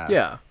like Yeah,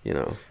 Yeah. you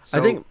know. So,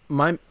 I think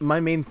my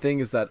main thing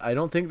is that I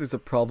don't think there's a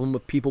problem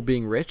with people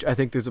being rich. I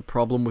think there's a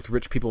problem with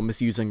rich people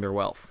misusing their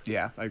wealth.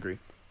 Yeah, I agree.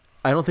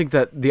 I don't think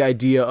that the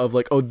idea of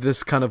like, oh,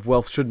 this kind of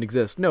wealth shouldn't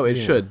exist. No, it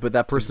Yeah. should, but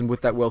that person with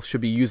that wealth should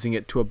be using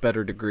it to a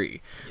better degree.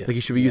 Yeah. Like,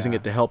 you should be using Yeah.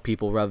 it to help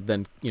people rather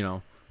than, you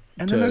know.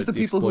 And to then there's the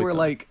people who exploit are them.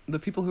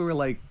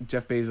 like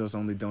Jeff Bezos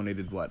only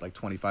donated what, like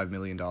 $25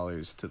 million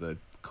to the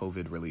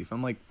COVID relief.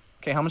 I'm like,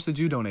 okay, how much did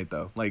you donate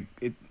though? Like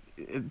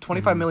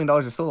 $25 million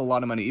is still a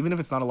lot of money, even if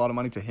it's not a lot of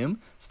money to him.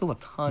 It's still a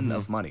ton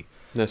of money.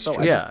 That's So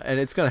true. I Yeah, just- and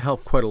it's going to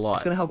help quite a lot.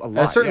 It's gonna help a At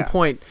a lot, certain yeah.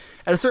 point,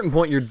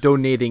 you're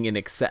donating in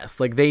excess.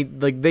 Like they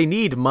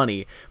need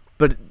money,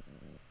 but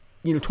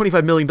you know,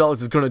 $25 million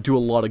is going to do a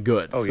lot of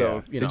good. Oh so,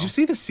 yeah. You know, Did you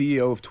see the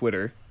CEO of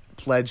Twitter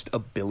pledged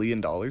 $1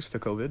 billion to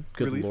COVID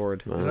Good relief?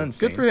 lord. Isn't that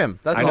insane? Good for him.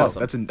 That's I know,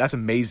 awesome. That's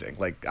amazing.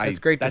 Like That's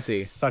great to that's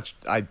see. Such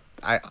I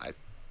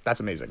that's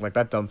amazing. Like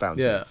that dumbfounds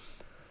me. Yeah,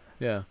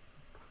 yeah.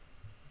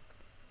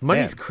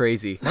 Money's Man.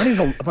 crazy. Money's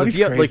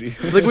Yeah, crazy.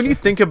 like when you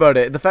think about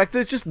it, the fact that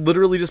it's just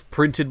literally just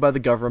printed by the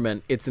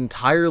government, it's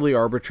entirely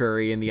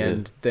arbitrary in the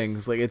end.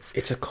 Things like it's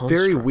It's a very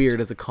construct. weird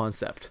as a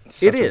concept.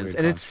 Such It a is, weird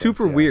and it's concept,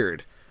 super yeah.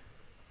 weird.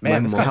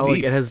 Man, this got How like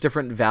deep. it has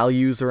different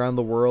values around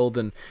the world,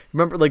 and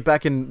remember, like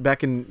back in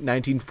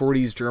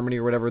 1940s Germany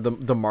or whatever,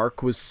 the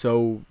mark was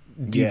so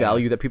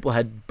devalued that people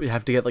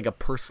have to get like a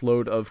purse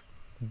load of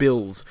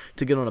bills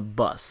to get on a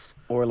bus.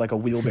 Or like a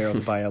wheelbarrow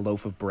to buy a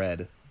loaf of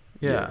bread.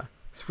 Yeah,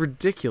 it's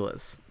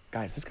ridiculous.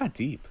 Guys, this got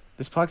deep.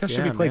 This podcast should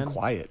Yeah, be played man.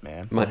 quiet,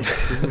 man. My,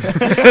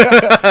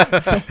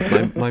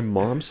 my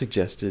mom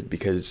suggested,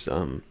 because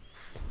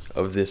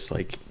of this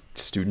like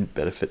student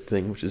benefit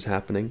thing which is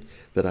happening,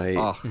 that I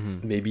Oh.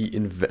 maybe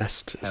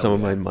invest Hell some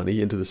of yeah. my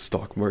money into the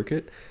stock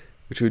market,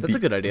 which would That's be a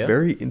good idea.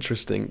 very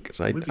interesting because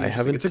I Would be interesting.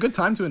 haven't. It's a good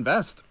time to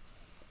invest.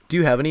 Do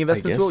you have any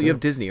investments, guess Will? You so. have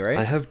Disney, right?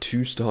 I have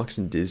 2 stocks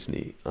in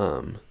Disney,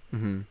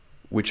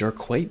 which are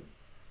quite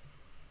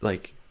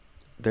like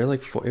they're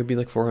like it'd be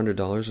like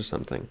 $400 or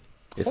something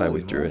if I Holy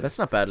withdrew moly. it. That's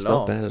not bad It's at not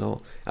all. bad at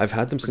all. I've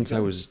had them since I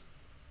good. was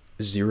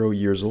 0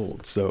 years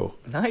old, so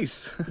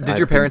Nice. Did I've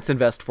your been- parents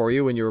invest for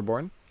you when you were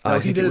born? No, I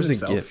he think did it it was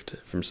himself. a gift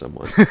from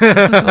someone.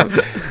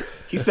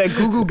 He said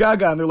goo goo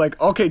gaga, and they're like,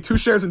 okay, 2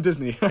 shares in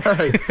Disney. All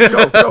right,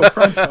 go,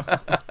 pronto.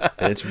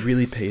 And it's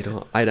really paid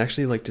off. I'd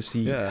actually like to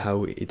see Yeah.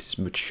 how it's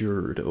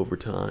matured over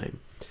time,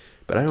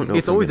 but I don't know.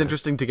 It's if always gonna-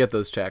 interesting to get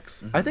those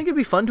checks. I think it'd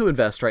be fun to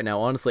invest right now,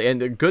 honestly,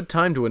 and a good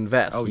time to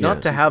invest. Oh, Not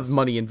yeah, to have Jesus.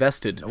 money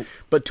invested, Nope.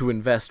 but to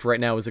invest right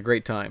now is a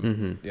great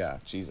time. Yeah,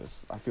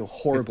 Jesus. I feel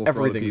horrible for all the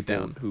everything's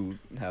people down. who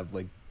have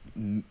like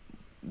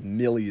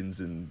millions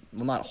and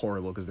well, not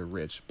horrible because they're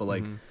rich, but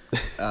like,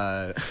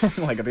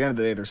 like at the end of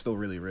the day, they're still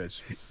really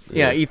rich.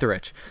 Yeah, eat the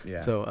rich. Yeah.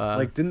 So,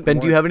 Like, didn't Ben,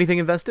 do you Warren- have anything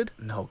invested?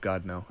 No,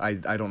 God, no. I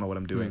don't know what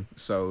I'm doing,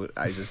 so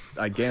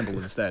I gamble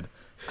instead.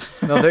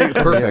 No, they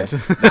perfect.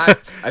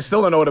 I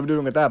still don't know what I'm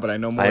doing with that, but I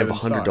know more. I have than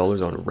 $100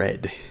 stocks. on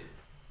red.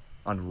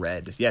 On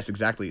red. Yes,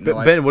 exactly. But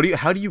No, Ben,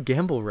 how do you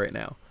gamble right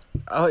now?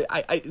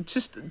 I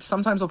just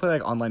sometimes I'll play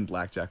like online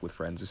blackjack with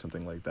friends or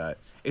something like that.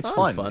 It's Oh,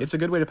 fun. that's fun. It's a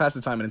good way to pass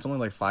the time, and it's only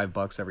like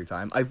 $5 every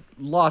time. I've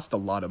lost a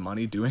lot of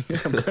money doing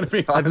it. I'm gonna be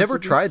honest. I've never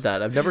with you. tried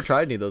that. I've never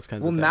tried any of those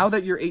kinds Well, of things. now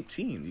that you're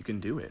 18, you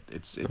can do it.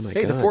 It's Oh my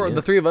hey, God,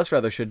 the three of us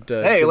rather should.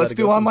 hey, should let's let it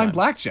do go online sometime.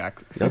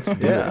 blackjack. Let's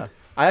do Yeah,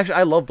 it.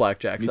 I love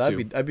blackjack, Me so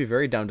too. I'd be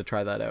very down to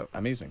try that out.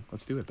 Amazing.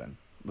 Let's do it then.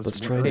 Let's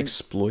try and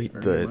exploit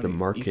earn the money, eat the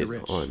market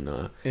rich.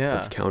 on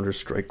Yeah.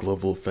 Counter-Strike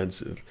Global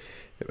Offensive.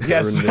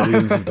 Yes. Earn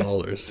millions of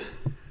dollars.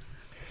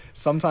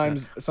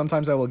 Sometimes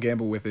I will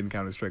gamble within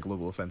Counter-Strike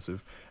Global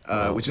Offensive,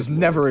 which is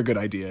never a good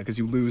idea because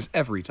you lose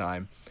every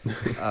time.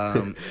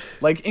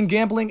 Like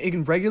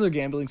in regular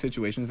gambling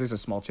situations, there's a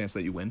small chance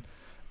that you win.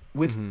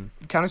 With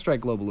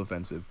Counter-Strike Global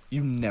Offensive,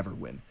 you never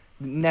win.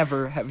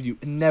 Never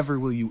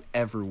will you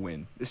ever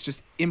win. It's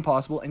just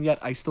impossible, and yet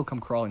I still come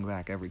crawling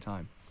back every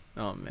time.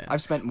 Oh man,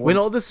 I've spent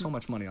so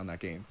much money on that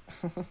game.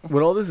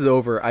 When all this is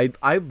over,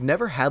 I've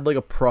never had like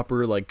a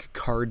proper like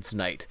cards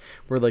night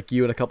where like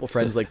you and a couple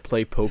friends like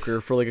play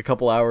poker for like a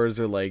couple hours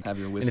or like Have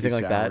your whiskey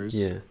anything like sours.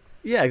 that.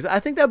 Yeah, I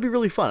think that'd be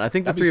really fun. I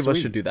think the That'd be three of us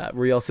sweet. should do that,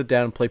 where y'all sit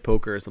down and play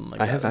poker or something like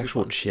that. I have That'd be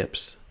actual fun.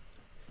 chips.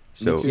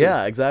 Me So too.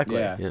 Yeah, exactly.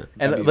 Yeah. Yeah.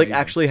 And That'd be like amazing.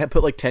 actually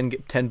put like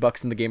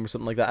 $10 in the game or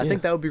something like that. I Yeah.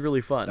 think that would be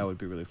really fun. That would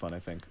be really fun, I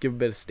think. Give a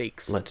bit of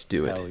stakes. let's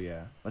do it. Hell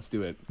yeah. Let's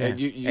do it. Yeah. And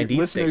you And eat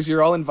listeners, steaks.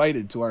 you're all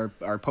invited to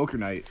our poker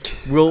night.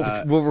 We'll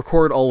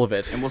record all of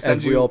it And we'll send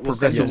as you we all we'll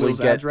send you progressively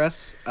Will's get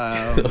address.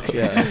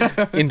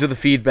 into the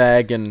feed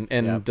bag and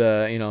Yep.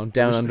 you know,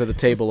 down under the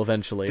table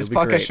eventually. This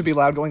It'll be podcast great. should be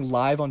loud going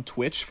live on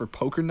Twitch for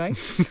poker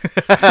nights.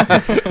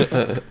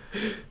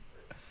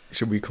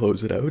 Should we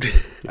close it out?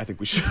 I think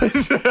we should.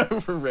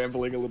 We're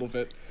rambling a little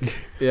bit.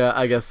 Yeah,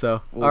 I guess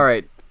so. Well, All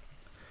right.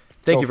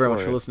 Thank go you very for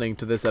much for it. listening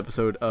to this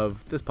episode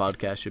of This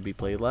Podcast Should Be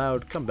Played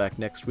Loud. Come back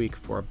next week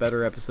for a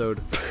better episode.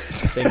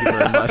 Thank you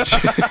very much.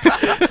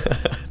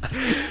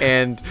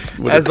 And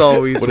What as a-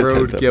 always, what a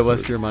Road, 10th give us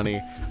episode. your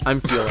money. I'm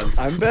Keelan.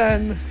 I'm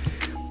Ben.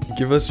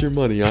 Give us your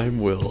money. I'm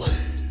Will.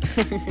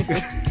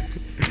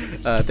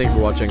 Thanks for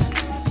watching.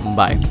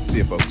 Bye. See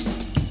you, folks.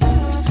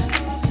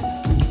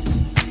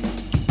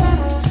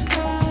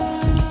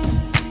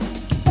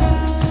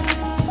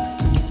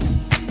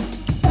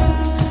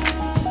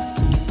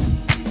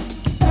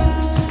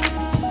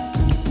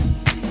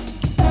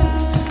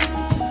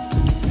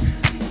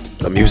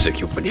 The music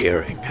you've been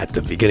hearing at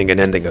the beginning and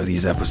ending of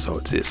these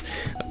episodes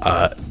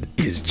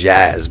is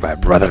Jazz by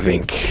Brother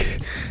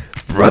Vink.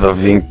 Brother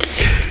Vink.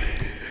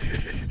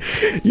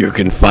 You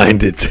can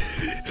find it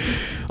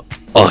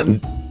on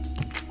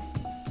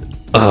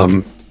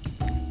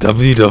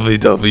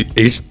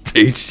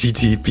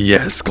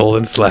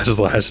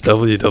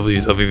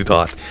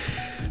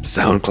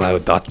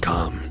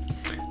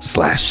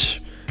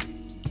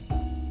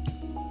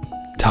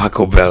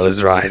https://www.soundcloud.com/Taco Bell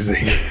is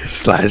rising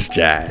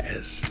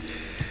 /jazz.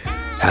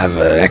 Have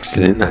an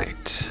excellent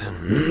night.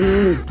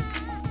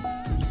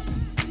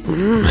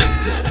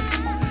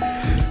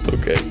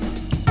 Okay.